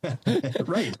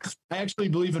 Right. I actually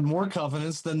believe in more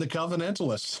covenants than the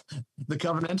covenantalists. The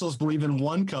covenantalists believe in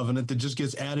one covenant that just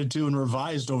gets added to and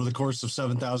revised over the course of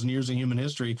 7,000 years of human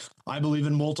history. I believe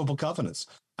in multiple covenants.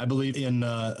 I believe in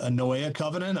a Noahic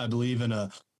covenant. I believe in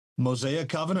a Mosaic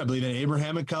covenant. I believe in an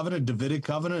Abrahamic covenant, Davidic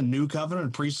covenant, a new covenant,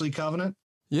 a priestly covenant.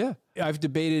 Yeah. I've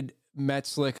debated Matt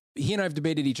Slick. He and I have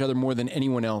debated each other more than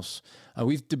anyone else.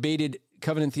 We've debated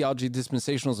covenant theology,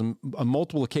 dispensationalism on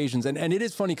multiple occasions. And it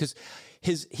is funny because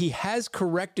he has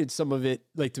corrected some of it,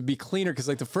 like to be cleaner. Because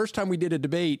like the first time we did a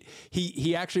debate,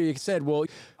 he actually said, well,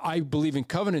 I believe in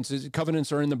covenants.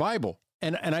 Covenants are in the Bible.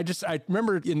 And I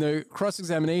remember in the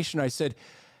cross-examination, I said,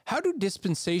 how do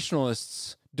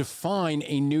dispensationalists define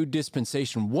a new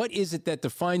dispensation? What is it that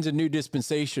defines a new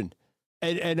dispensation?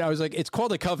 And I was like, it's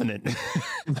called a covenant.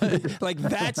 Like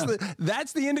that's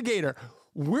the indicator.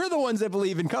 We're the ones that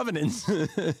believe in covenants.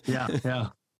 Yeah.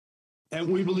 And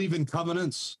we believe in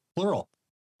covenants, plural.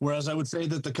 Whereas I would say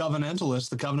that the covenantalists,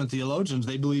 the covenant theologians,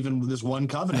 they believe in this one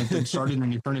covenant that started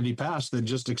in eternity past that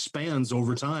just expands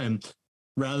over time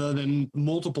rather than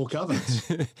multiple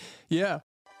covenants. Yeah.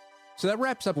 So that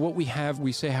wraps up what we have.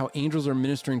 We say how angels are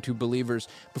ministering to believers.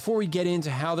 Before we get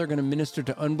into how they're going to minister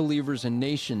to unbelievers and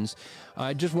nations,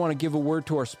 I just want to give a word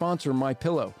to our sponsor,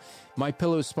 MyPillow.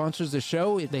 MyPillow sponsors the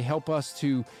show. They help us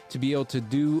to be able to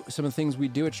do some of the things we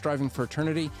do at Striving for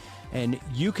Eternity. And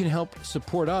you can help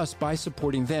support us by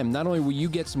supporting them. Not only will you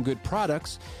get some good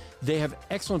products, they have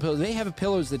excellent pillows. They have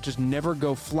pillows that just never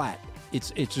go flat.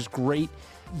 It's just great.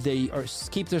 They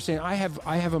keep their saying, I have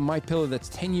a MyPillow that's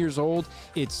 10 years old.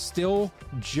 It's still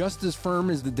just as firm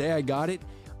as the day I got it.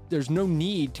 There's no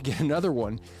need to get another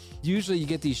one. Usually you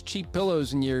get these cheap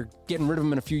pillows and you're getting rid of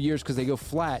them in a few years because they go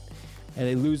flat and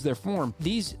they lose their form.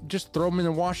 These, just throw them in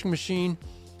the washing machine,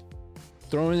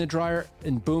 throw them in the dryer,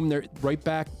 and boom, they're right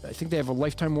back. I think they have a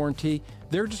lifetime warranty.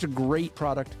 They're just a great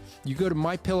product. You go to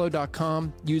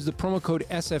mypillow.com, use the promo code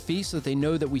SFE so that they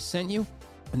know that we sent you.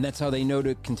 And that's how they know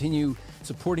to continue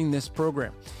supporting this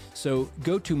program. So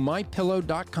go to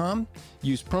mypillow.com,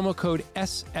 use promo code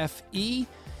SFE.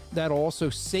 That'll also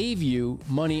save you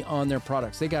money on their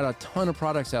products. They got a ton of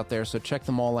products out there, so check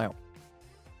them all out.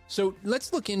 So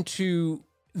let's look into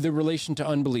the relation to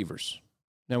unbelievers.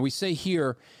 Now we say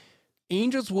here,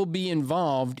 angels will be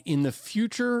involved in the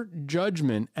future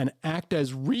judgment and act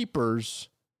as reapers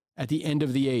at the end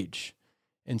of the age.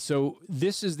 And so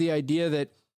this is the idea that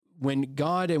when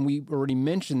God, and we already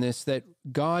mentioned this, that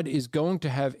God is going to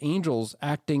have angels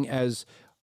acting as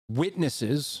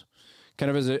witnesses,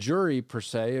 kind of as a jury per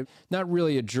se. Not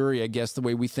really a jury, I guess, the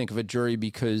way we think of a jury,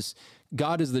 because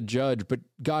God is the judge, but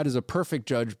God is a perfect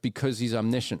judge because he's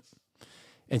omniscient.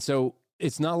 And so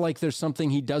it's not like there's something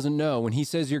he doesn't know. When he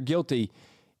says you're guilty,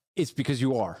 it's because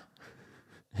you are.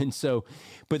 And so,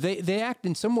 but they act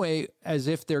in some way as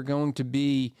if they're going to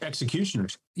be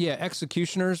executioners. Yeah,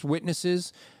 executioners,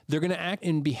 witnesses. They're going to act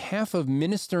in behalf of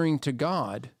ministering to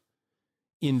God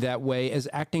in that way, as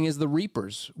acting as the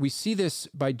reapers. We see this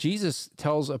by Jesus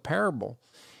tells a parable,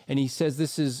 and he says,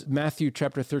 this is Matthew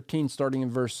chapter 13, starting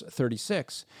in verse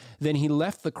 36. Then he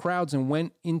left the crowds and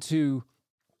went into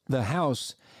the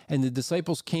house, and the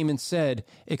disciples came and said,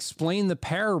 explain the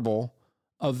parable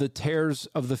of the tares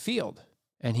of the field.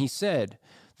 And he said,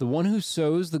 the one who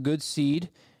sows the good seed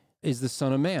is the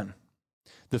Son of Man.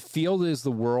 The field is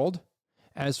the world.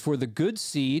 As for the good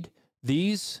seed,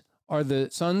 these are the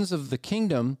sons of the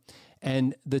kingdom,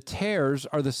 and the tares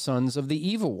are the sons of the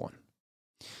evil one.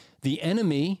 The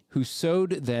enemy who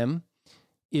sowed them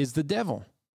is the devil,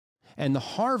 and the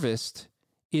harvest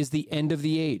is the end of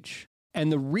the age,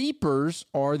 and the reapers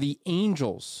are the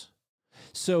angels.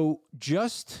 So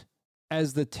just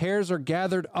as the tares are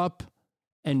gathered up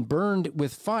and burned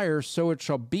with fire, so it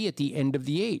shall be at the end of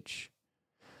the age.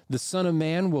 The Son of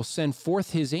Man will send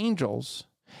forth his angels,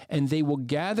 and they will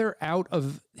gather out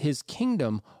of his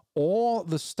kingdom all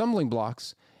the stumbling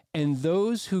blocks and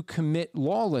those who commit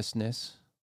lawlessness,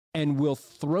 and will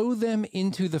throw them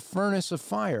into the furnace of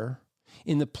fire.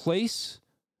 In the place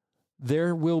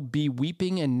there will be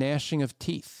weeping and gnashing of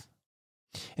teeth.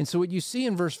 And so what you see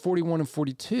in verse 41 and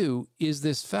 42 is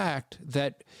this fact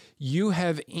that you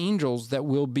have angels that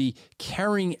will be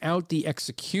carrying out the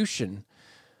execution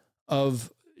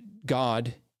of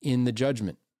God in the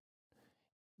judgment.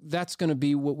 That's going to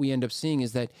be what we end up seeing,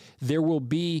 is that there will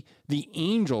be the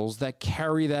angels that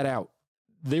carry that out.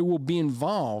 They will be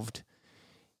involved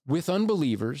with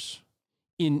unbelievers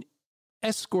in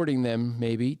escorting them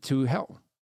maybe to hell.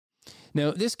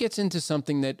 Now, this gets into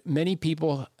something that many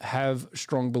people have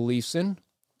strong beliefs in,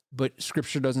 but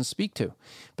Scripture doesn't speak to.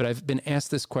 But I've been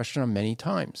asked this question on many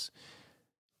times.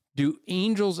 Do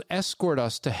angels escort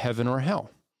us to heaven or hell?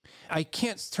 I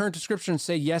can't turn to Scripture and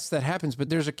say, yes, that happens, but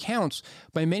there's accounts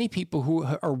by many people who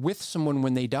are with someone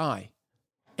when they die,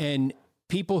 and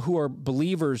people who are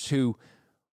believers who,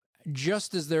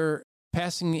 just as they're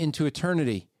passing into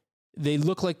eternity, they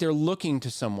look like they're looking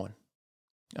to someone.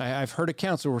 I've heard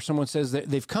accounts where someone says that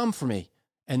they've come for me,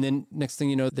 and then next thing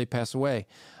you know, they pass away.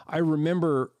 I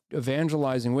remember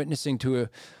evangelizing, witnessing to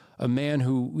a man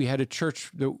who we had a church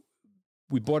that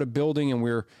we bought a building,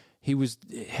 and he was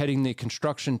heading the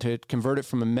construction to convert it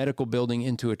from a medical building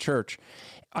into a church.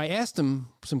 I asked him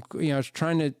I was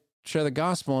trying to share the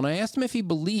gospel, and I asked him if he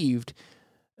believed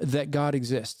that God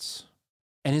exists.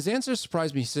 And his answer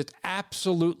surprised me. He said,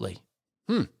 absolutely.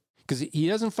 Because he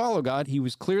doesn't follow God. He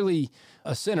was clearly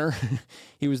a sinner.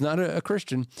 He was not a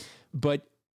Christian, but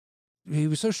he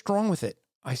was so strong with it.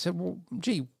 I said, well,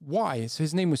 gee, why? So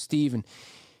his name was Steve. And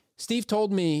Steve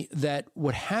told me that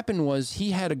what happened was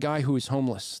he had a guy who was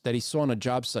homeless that he saw on a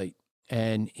job site.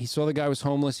 And he saw the guy was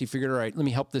homeless. He figured, all right, let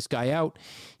me help this guy out.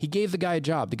 He gave the guy a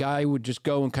job. The guy would just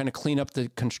go and kind of clean up the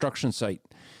construction site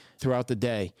throughout the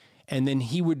day. And then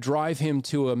he would drive him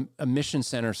to a mission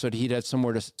center so that he'd have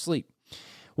somewhere to sleep.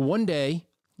 One day,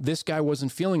 this guy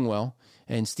wasn't feeling well,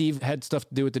 and Steve had stuff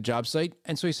to do at the job site.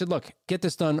 And so he said, look, get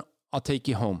this done. I'll take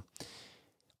you home.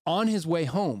 On his way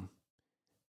home,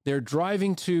 they're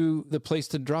driving to the place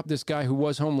to drop this guy who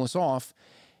was homeless off.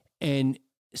 And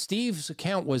Steve's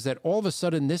account was that all of a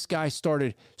sudden, this guy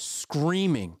started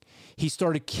screaming. He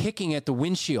started kicking at the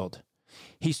windshield.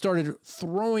 He started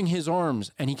throwing his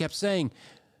arms, and he kept saying,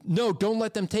 no, don't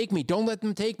let them take me. Don't let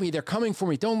them take me. They're coming for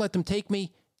me. Don't let them take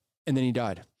me. And then he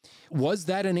died. Was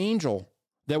that an angel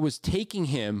that was taking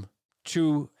him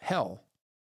to hell?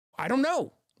 I don't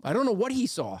know. I don't know what he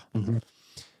saw. Mm-hmm.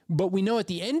 But we know at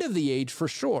the end of the age, for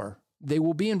sure, they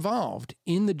will be involved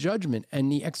in the judgment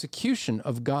and the execution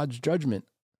of God's judgment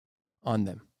on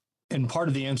them. And part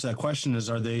of the answer to that question is,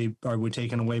 are we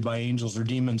taken away by angels or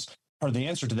demons? Part of the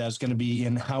answer to that is going to be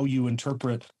in how you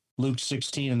interpret Luke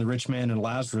 16 and the rich man and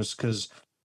Lazarus, because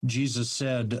Jesus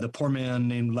said the poor man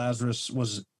named Lazarus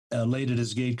was laid at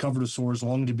his gate, covered with sores,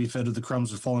 longing to be fed with the crumbs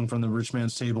that falling from the rich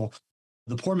man's table.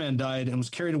 The poor man died and was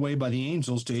carried away by the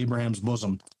angels to Abraham's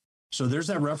bosom. So there's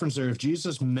that reference there. If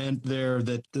Jesus meant there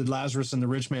that the Lazarus and the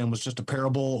rich man was just a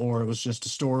parable, or it was just a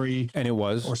story, and it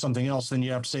was, or something else, then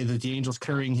you have to say that the angels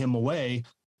carrying him away.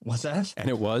 What's that? And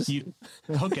it was.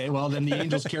 Okay, well, then the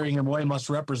angels carrying him away must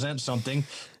represent something.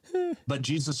 But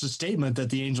Jesus' statement that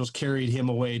the angels carried him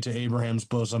away to Abraham's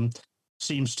bosom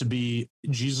seems to be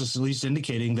Jesus at least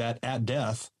indicating that at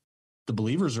death, the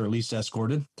believers are at least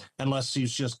escorted, unless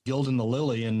he's just gilding the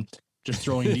lily and just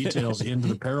throwing details into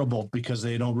the parable because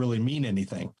they don't really mean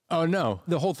anything. Oh, no.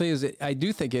 The whole thing is, I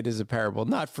do think it is a parable,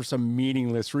 not for some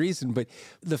meaningless reason, but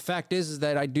the fact is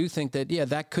that I do think that,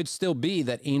 that could still be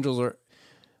that angels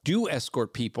do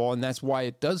escort people, and that's why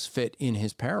it does fit in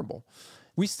his parable.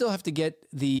 We still have to get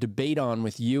the debate on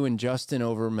with you and Justin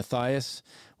over Matthias,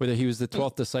 whether he was the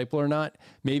 12th disciple or not.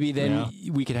 Maybe then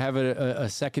we could have a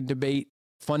second debate,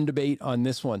 fun debate on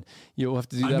this one. You'll have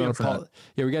to do that on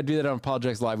we got to do that on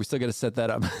Apologetics Live. We still got to set that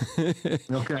up.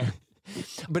 Okay.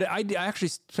 But I actually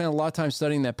spent a lot of time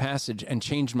studying that passage and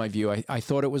changed my view. I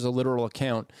thought it was a literal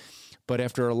account, but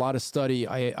after a lot of study,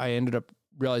 I ended up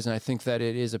realizing I think that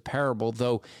it is a parable,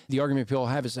 though the argument people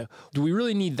have is, do we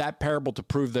really need that parable to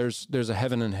prove there's a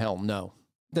heaven and hell? No.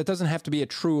 That doesn't have to be a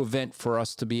true event for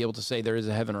us to be able to say there is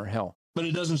a heaven or hell. But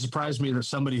it doesn't surprise me that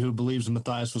somebody who believes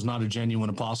Matthias was not a genuine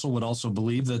apostle would also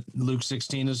believe that Luke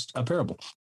 16 is a parable.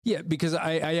 Yeah, because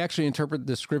I actually interpret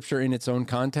the scripture in its own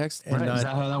context. And right. Is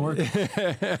that how that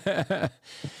works?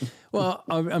 Well,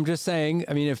 I'm just saying,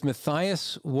 if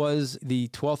Matthias was the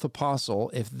 12th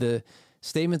apostle, if the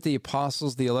statement the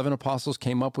 11 apostles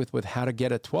came up with how to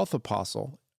get a 12th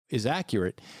apostle is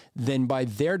accurate, then by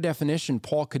their definition,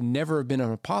 Paul could never have been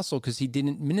an apostle because he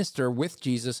didn't minister with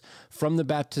Jesus from the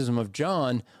baptism of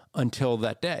John until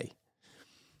that day,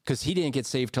 because he didn't get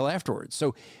saved till afterwards.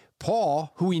 So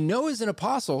Paul, who we know is an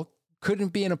apostle,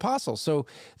 couldn't be an apostle. So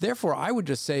therefore, I would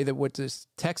just say that what this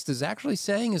text is actually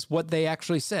saying is what they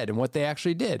actually said and what they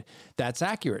actually did. That's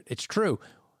accurate. It's true.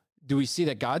 Do we see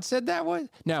that God said that way?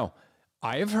 Now,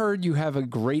 I have heard you have a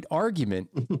great argument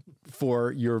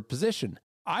for your position.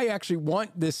 I actually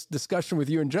want this discussion with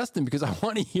you and Justin because I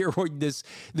want to hear what this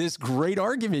great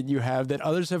argument you have that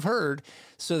others have heard,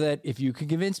 so that if you can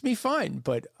convince me, fine.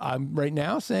 But I'm right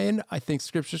now saying I think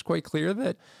Scripture is quite clear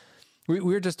that we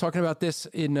were just talking about this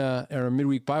in our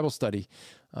midweek Bible study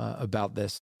about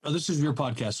this. Oh, this is your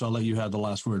podcast, so I'll let you have the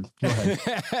last word. Go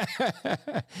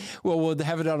ahead. Well, we'll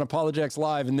have it on Apologetics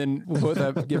Live, and then we'll both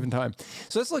have given time.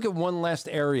 So let's look at one last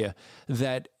area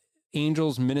that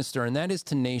angels minister, and that is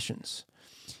to nations.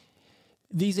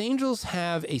 These angels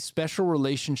have a special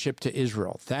relationship to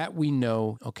Israel. That we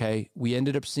know, okay? We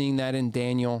ended up seeing that in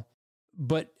Daniel.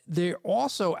 But they're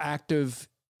also active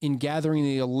in gathering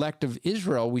the elect of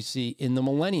Israel we see in the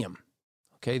millennium.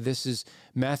 Okay, this is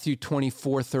Matthew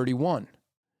 24:31.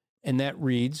 And that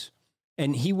reads,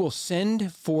 "And he will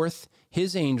send forth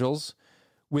his angels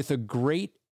with a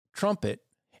great trumpet,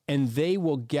 and they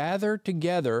will gather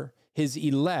together his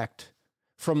elect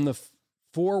from the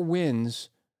four winds,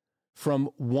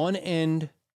 from one end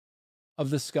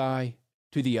of the sky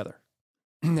to the other."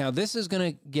 Now, this is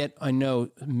going to get, I know,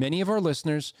 many of our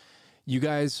listeners, you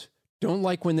guys don't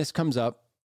like when this comes up,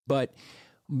 but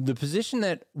the position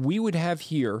that we would have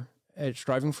here at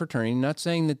Striving for Eternity, not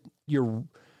saying that you're,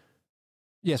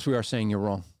 yes, we are saying you're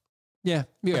wrong. Yeah,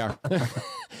 we are.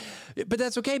 But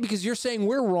that's okay, because you're saying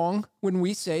we're wrong when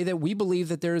we say that we believe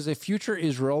that there is a future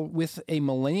Israel with a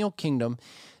millennial kingdom,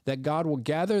 that God will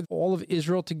gather all of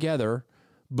Israel together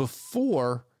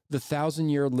before the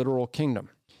 1,000-year literal kingdom.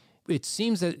 It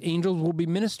seems that angels will be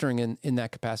ministering in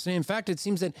that capacity. In fact, it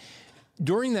seems that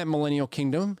during that millennial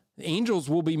kingdom, angels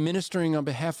will be ministering on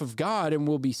behalf of God and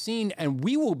will be seen, and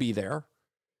we will be there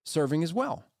serving as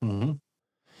well. Mm-hmm.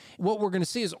 What we're going to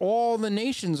see is all the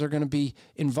nations are going to be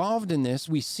involved in this.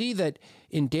 We see that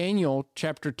in Daniel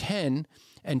chapter 10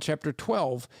 and chapter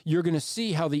 12, you're going to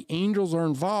see how the angels are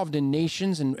involved in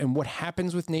nations and what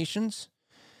happens with nations.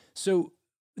 So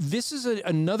this is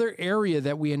another area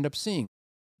that we end up seeing.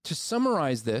 To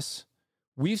summarize this,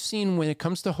 we've seen when it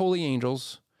comes to holy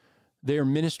angels, they are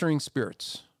ministering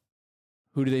spirits.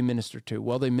 Who do they minister to?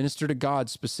 Well, they minister to God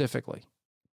specifically.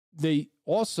 They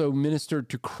also ministered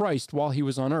to Christ while he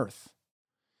was on earth.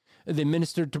 They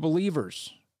ministered to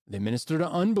believers. They minister to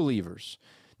unbelievers.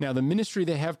 Now, the ministry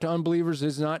they have to unbelievers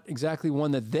is not exactly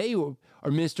one that they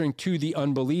are ministering to the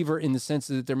unbeliever in the sense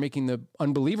that they're making the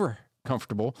unbeliever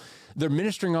comfortable. They're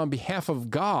ministering on behalf of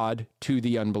God to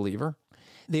the unbeliever.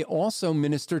 They also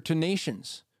minister to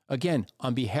nations. Again,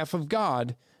 on behalf of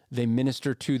God, they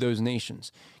minister to those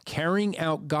nations, carrying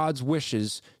out God's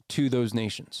wishes to those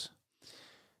nations.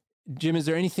 Jim, is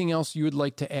there anything else you would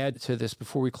like to add to this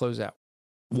before we close out?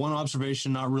 One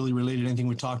observation, not really related to anything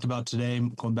we talked about today,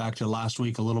 going back to last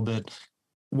week a little bit.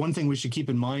 One thing we should keep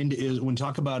in mind is when we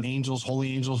talk about angels,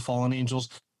 holy angels, fallen angels,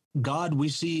 God, we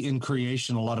see in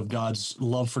creation a lot of God's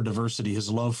love for diversity, his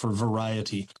love for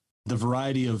variety, the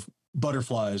variety of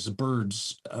butterflies,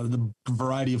 birds, the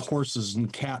variety of horses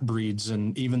and cat breeds,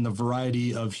 and even the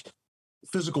variety of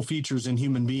physical features in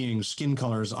human beings, skin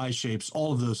colors, eye shapes,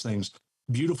 all of those things.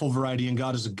 Beautiful variety, and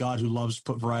God is a God who loves to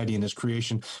put variety in his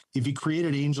creation. If he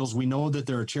created angels, we know that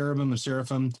there are cherubim and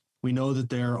seraphim. We know that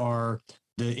there are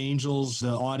the angels,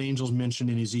 the odd angels mentioned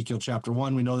in Ezekiel chapter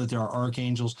 1. We know that there are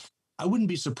archangels. I wouldn't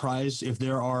be surprised if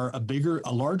there are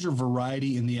a larger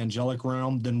variety in the angelic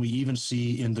realm than we even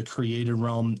see in the created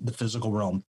realm, the physical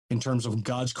realm, in terms of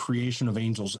God's creation of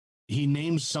angels. He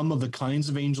names some of the kinds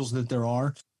of angels that there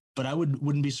are, but I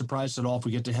wouldn't be surprised at all if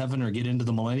we get to heaven or get into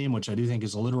the millennium, which I do think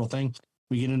is a literal thing.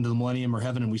 We get into the millennium or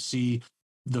heaven and we see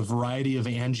the variety of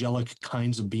angelic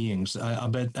kinds of beings.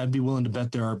 I'd be willing to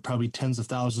bet there are probably tens of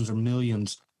thousands or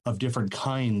millions of different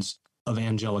kinds of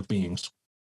angelic beings.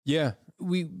 Yeah,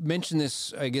 we mentioned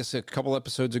this, I guess, a couple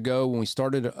episodes ago when we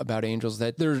started about angels,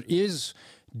 that there is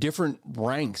different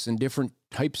ranks and different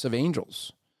types of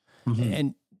angels. Mm-hmm.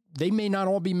 And they may not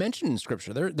all be mentioned in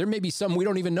Scripture. There may be some we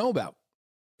don't even know about.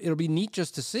 It'll be neat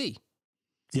just to see.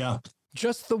 Yeah.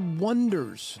 Just the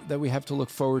wonders that we have to look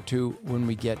forward to when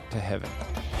we get to heaven.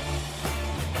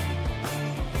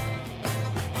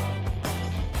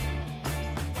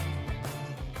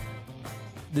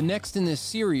 The next in this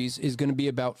series is going to be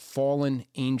about fallen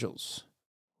angels.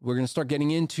 We're going to start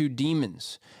getting into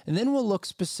demons. And then we'll look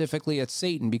specifically at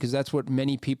Satan, because that's what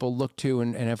many people look to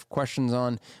and have questions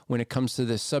on when it comes to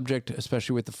this subject,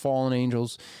 especially with the fallen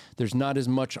angels. There's not as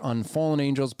much on fallen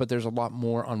angels, but there's a lot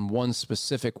more on one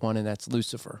specific one, and that's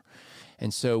Lucifer.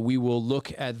 And so we will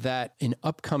look at that in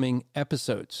upcoming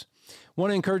episodes. Want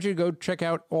to encourage you to go check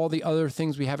out all the other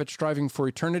things we have at Striving for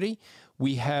Eternity.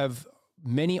 We have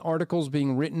many articles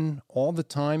being written all the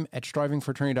time at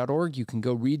strivingforeternity.org. You can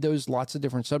go read those, lots of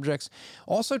different subjects.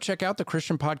 Also, check out the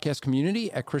Christian Podcast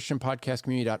Community at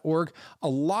christianpodcastcommunity.org. A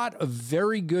lot of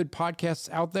very good podcasts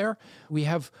out there. We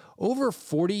have over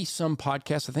 40-some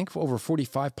podcasts, I think over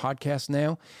 45 podcasts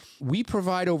now. We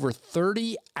provide over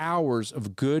 30 hours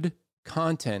of good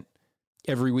content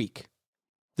every week.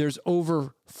 There's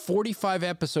over 45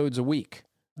 episodes a week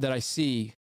that I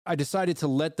see. I decided to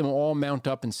let them all mount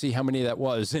up and see how many that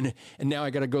was. And now I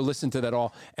got to go listen to that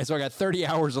all. And so I got 30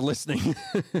 hours of listening.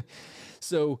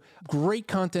 So great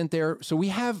content there. So we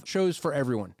have shows for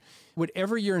everyone.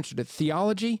 Whatever you're interested in.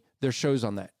 Theology, there's shows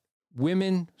on that.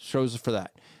 Women, shows for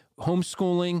that.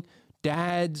 Homeschooling,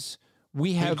 dads.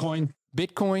 We have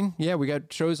Bitcoin. Yeah, we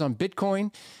got shows on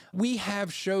Bitcoin. We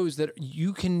have shows that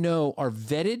you can know are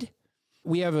vetted.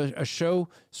 We have a show,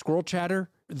 Squirrel Chatter.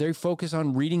 They focus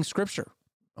on reading scripture.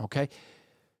 Okay.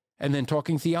 And then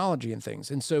talking theology and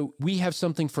things. And so we have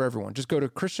something for everyone. Just go to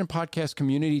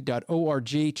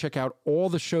christianpodcastcommunity.org. Check out all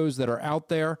the shows that are out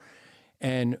there.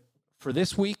 And for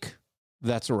this week,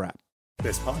 that's a wrap.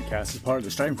 This podcast is part of the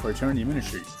Striving for Eternity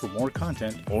ministry. For more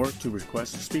content or to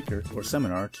request a speaker or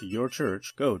seminar to your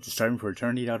church, go to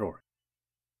strivingforeternity.org.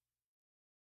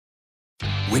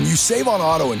 When you save on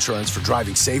auto insurance for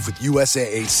driving safe with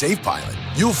USAA Safe Pilot,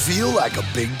 you'll feel like a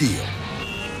big deal,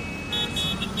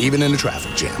 even in a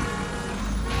traffic jam.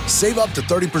 Save up to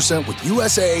 30% with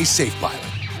USAA Safe Pilot.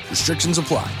 Restrictions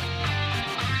apply.